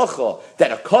a halacha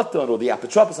that a katan or the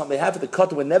apotropos on behalf of the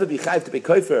katan would never be chayiv to be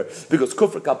kofer because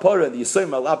kufr kapara and the yisayim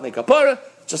alav ne kapara.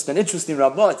 Just an interesting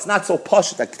Ramah. It's not so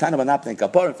posh that ketana manapne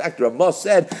kapara. In fact, Ramah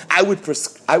said, I would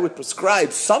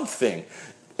prescribe something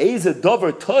That's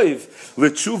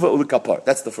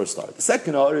the first star. The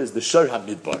second order is the Shar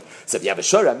HaMidbar. So if you have a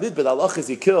Shar HaMidbar, the halach is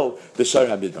you kill the Shar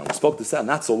HaMidbar. We spoke this out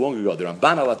not so long ago, the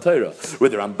Ramban al Torah, where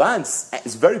the Ramban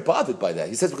is very bothered by that.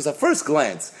 He says, because at first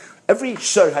glance, every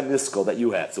Shar HaNiskel that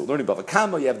you have, so learning Bava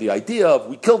Kama, you have the idea of,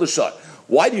 we kill the Shar.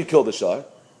 Why do you kill the Shar?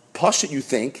 Pashut, you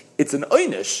think it's an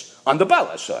oynish on the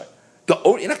Bala Shar.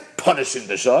 You're not punishing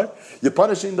the Shar, you're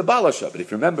punishing the Bala Shar. But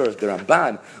if you remember, the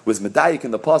Ramban was medayik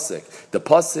in the Pasuk. The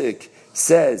Pasuk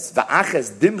says,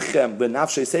 Va'aches dimchem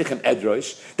lenafshei seichem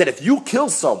edrosh, that if you kill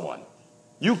someone,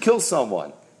 you'll be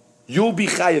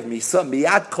chayav misa,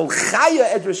 miyad kol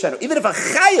chaya edroshenu. Even if a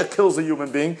chaya kills a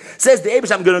human being, says the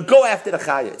Eibush, I'm going to go after the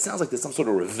chaya. It sounds like there's some sort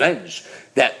of revenge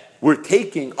that we're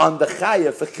taking on the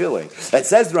chaya for killing. It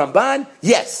says the Ramban,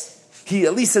 yes. He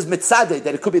at least says mitzadeh,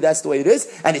 that it could be that's the way it is,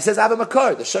 and he says Ava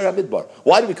Makar, the Shar HaMidbar.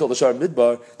 Why do we call the Shar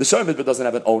HaMidbar? The Shar HaMidbar doesn't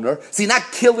have an owner, so you're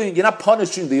not killing, you're not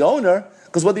punishing the owner,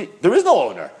 because there is no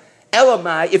owner.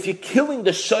 Elamai, if you're killing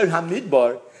the Shar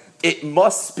HaMidbar, it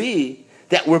must be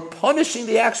that we're punishing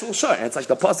the actual Shar. And it's like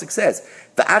the Pasuk says,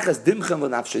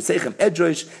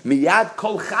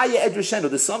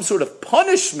 there's some sort of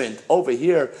punishment over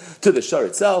here to the Shar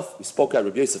itself. We spoke at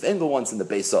Rabbi Yosef Engel once in the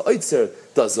Beis HaOtzer.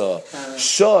 Does a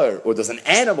Shar, or does an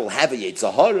animal have a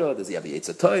Yetzer Hara? Does he have a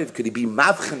Yetzer Tov? Could he be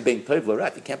Mavchen Ben Tov L'Ra?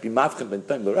 If he can't be Mavchen Ben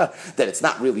Tov L'Ra, then it's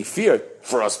not really fear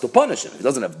for us to punish him. He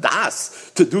doesn't have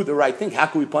das to do the right thing. How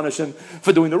can we punish him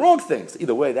for doing the wrong things?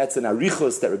 Either way, that's an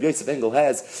arichos that Rabbi Yosef Engel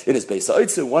has in his Beis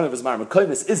HaOtzer. One of his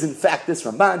Marmakoimis is in fact this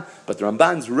Ramban, but the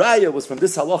Ramban's raya was from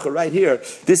this halacha right here,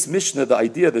 this Mishnah, the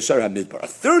idea of the Shar HaMidbar. A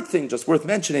third thing just worth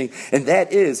mentioning, and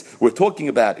that is, we're talking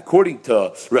about, according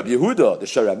to Rabbi Yehuda, the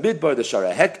Shar HaMidbar, the Shar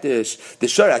HaHektish, the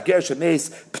Shar HaGer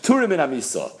Shemeis, P'turim min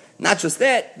Amisa. Not just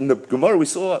that, in the Gemara we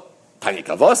saw, Tani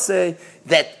Kavase,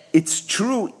 that it's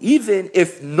true even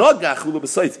if Nogach ulu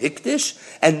b'soif hikdish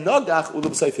and Nogach ulu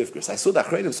b'soif hifkris. I saw the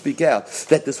Achreinim speak out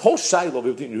that this whole shiloh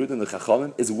between Yehuda and the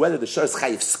Chachamim is whether the Shar is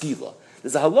chayiv skila.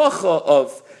 There's a halacha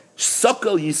of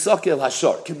Sokol Yisokel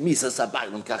Hashar. Misa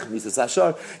Sabayim Kach Misa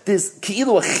Hashar. There's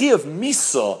Ki'ilu a Chi of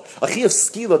Misa, a Chi of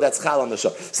Skila that's Chal on the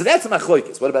Shar. So that's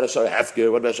Machoikis. What about a Shar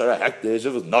Hefker? What about a Shar Hektish? If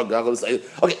it was Nogach,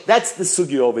 okay, that's the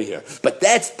Sugi over here. But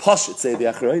that's Pashut, say the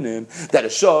Achreinim, that a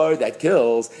Shar that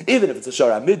kills, even if it's a Shar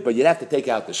Amidbar, you'd have to take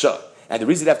out the Shar. And the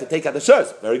reason you have to take out the Shar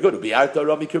is very good.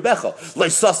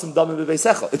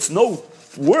 It's no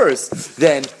worse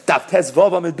than Daf Tes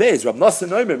Vav Amid Beis. Rav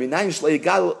Nosson Omer Minayin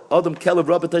Shleigal Adam Kelev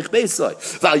Rabba Teich Beisai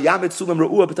Val Yamet Sulam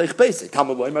Re'ua B'Teich Beisai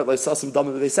Talmud Loimer Leisasam Dam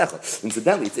B'Veisecha.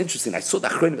 Incidentally, it's interesting. I saw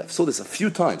this a few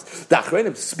times. The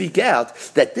Achreinim speak out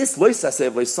that this Loisaseh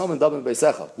Leisasam Dam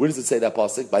B'Veisecha. Where does it say that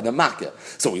pasuk? By the Makkah.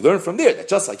 So we learn from there that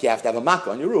just like you have to have a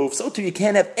Makkah on your roof, so too you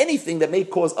can't have anything that may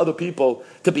cause other people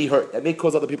to be hurt, that may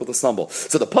cause other people to stumble.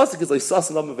 So the pasuk is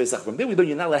Leisasam Dam B'Veisecha. From there we learn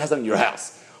you're not allowed to have something in your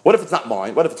house. What if it's not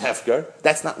mine? What if it's hefker?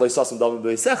 That's not loisasam davam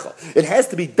b'veisecha. It has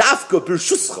to be dafka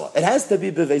b'rshuscha. It has to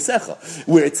be b'veisecha.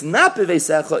 Where it's not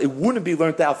b'veisecha, it wouldn't be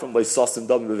learned out from loisasam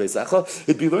davam b'veisecha.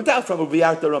 It'd be learned out from a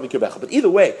b'yarta rami kirbecha. But either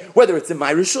way, whether it's in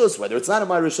my rishus, whether it's not in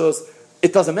my rishus,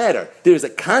 it doesn't matter. There is a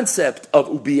concept of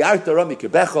ubiyarta rami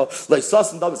kirbecha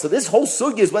loisasam davam. So this whole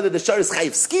sugi is whether the shar is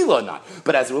chayiv skila or not.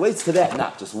 But as it relates to that,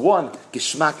 not just one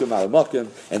geshmakim alamakim,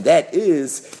 and that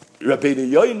is Rabbeinu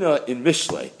Yoina in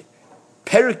Mishlei.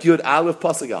 Perik Yud Aleph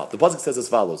Pasuk Al. The Pasuk says as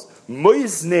follows: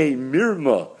 Moiznei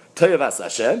Mirma Toyavas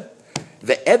Hashem,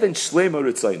 the Even Shlema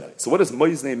Ritzoynai. So what is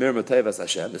Moiznei Mirma Toyavas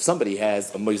Hashem? If somebody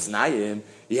has a Moiznayim,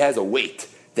 he has a weight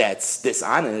that's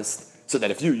dishonest, so that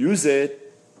if you use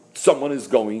it, someone is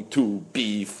going to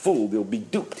be fooled, they'll be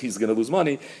duped, he's going to lose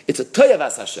money. It's a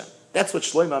Toyavas Hashem. That's what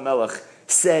Shlomo Melech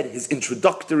said, his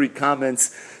introductory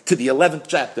comments to the 11th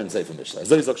chapter in Sefer Mishlei.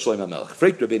 Zoyzok Shlomo Melech.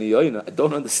 Freit Rabbeinu Yoina, I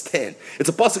don't understand. It's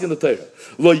a pasuk in the Torah.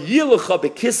 Lo yilucha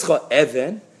bekischa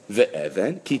even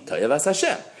ve'even ki toyavas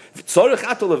Hashem. V'tzorech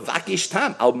ato levakish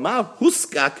tam al ma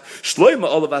huskak Shlomo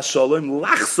olav shalom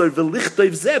lachzor v'lichtov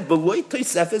zeh v'loi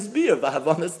toisef es bir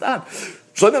v'havanas tam.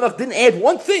 Shlomo Melech didn't add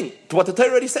one thing to what the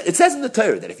Torah already said. It says in the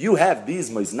Torah that if you have these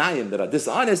moiznayim that are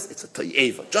dishonest, it's a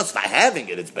toyeva. Just by having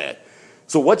it, it's bad.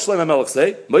 So what Shlomo Melech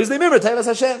say? Moiznei Mirma Toyavas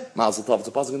Hashem. Mazel Tov, it's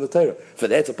a pasuk in the Torah. For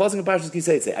that, it's a pasuk in Parshas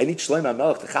Kisei. I need Shlomo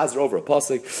Melech to chazer over a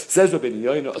pasuk. Says Rabbeinu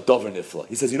Yoina, a dover nifla.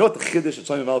 He says, you know what the chiddush that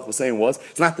Shlomo Melech was saying was?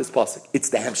 It's not this pasuk. It's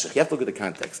the hemshech. You have to look at the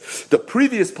context. The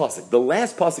previous pasuk, the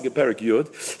last pasuk in Perik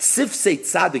Yud, Sif Sei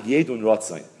Tzadik Yedun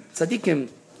Ratzayin. Tzadikim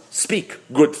speak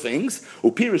good things.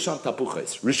 Upi Rishon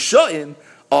Tapuches. Rishoim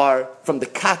are from the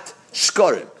kat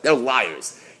shkorim. They're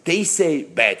liars. They say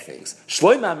bad things.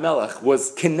 Shlomo Melech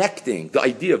was connecting the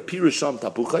idea of Pirusham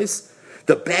Tapuchais,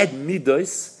 the bad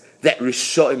midos that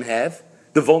Rishoim have,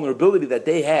 the vulnerability that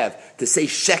they have to say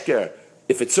sheker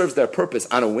if it serves their purpose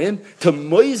on a whim, to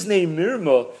moizne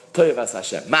mirma toyavas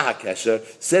Hashem. Mahakesher,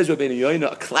 says Rabbeinu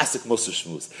Yoina, a classic Musar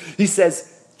Shmuz. He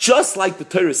says, just like the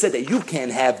Torah said that you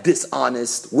can't have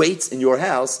dishonest weights in your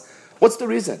house, what's the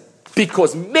reason?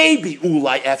 Because maybe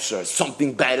ulai efshar,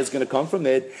 something bad is going to come from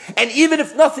it, and even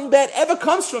if nothing bad ever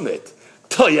comes from it,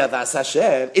 Toyavas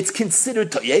Hashem, it's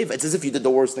considered toyev. It's as if you did the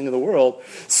worst thing in the world.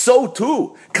 So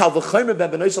too, kal v'chomer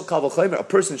ben benoishal kal v'chomer, a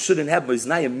person shouldn't have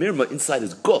moiznayim mirma inside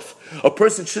his guf. A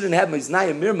person shouldn't have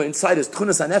moiznayim mirma inside his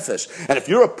tchunas hanefesh. And if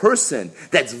you're a person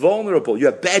that's vulnerable, you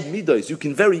have bad midos, you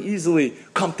can very easily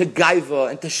come to gaiva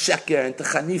and to sheker and to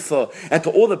chanifa and to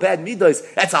all the bad midos.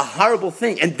 That's a horrible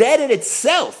thing, and that in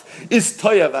itself is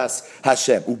toyavas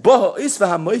Hashem. Ubaha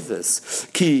isva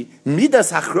hamoivis ki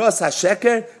midas hachros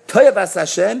hasheker toyavas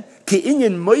Hashem ki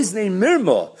inyan moiznei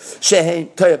mirmo shehein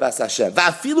toyavas Hashem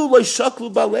va'afilu lo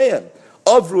shaklu baleim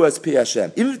avru as pi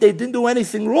Hashem, even if they didn't do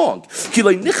anything wrong. Ki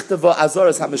lo nichtava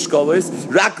azaras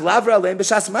hamishkolos rak lavra aleim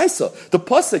b'shas ma'isa. The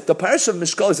pasuk, the parasha of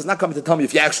mishkolos, is not coming to tell me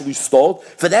if you actually stole.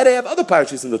 For that I have other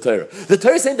parashas in the Torah. The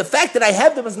Torah is saying the fact that I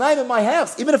have them as naim in my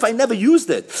house, even if I never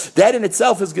used it, that in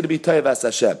itself is going to be toyavas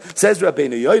Hashem. Says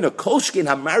Rabbeinu Yoina, kol shkein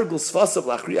hamargul sfasav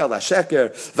lachriya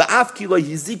lasheker va'af ki lo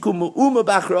yiziku mu'uma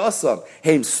b'achrasam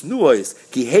heim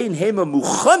snuos ki hein hema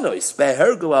muchanois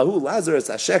behergul Lazarus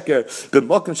hasheker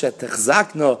b'mokim shetechzak,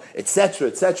 etc.,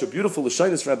 etc. Beautiful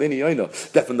Lashonis from Rabbeinu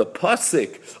Yoina, that from the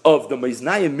pasuk of the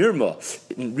Moiznayim Mirma,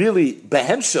 really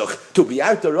behemshach to be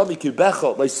out Rami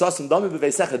Kirbecha, Leisasim Dami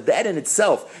B'Veisecha, that in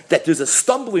itself, that there's a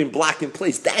stumbling block in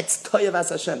place. That's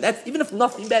Toyavas Hashem. That's even if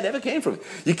nothing bad ever came from it.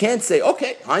 You can't say,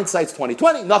 okay, hindsight's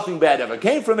 2020, nothing bad ever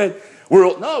came from it.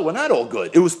 We're not all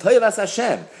good. It was Toyavas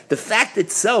Hashem. The fact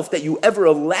itself that you ever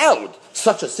allowed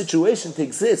such a situation to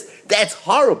exist, that's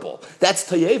horrible. That's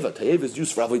Toyeva. Toyeva is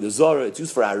used for Avodah Zarah, it's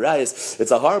used for Arayas.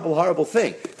 It's a horrible, horrible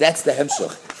thing. That's the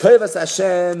Hemshach. Toyavas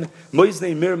Hashem,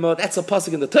 Moiznei Mirma, that's a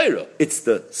pasuk in the Torah. It's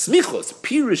the Smichos,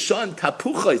 Pirishon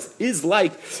Tapuchos, is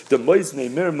like the Moiznei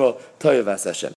Mirma, Toyavas Hashem.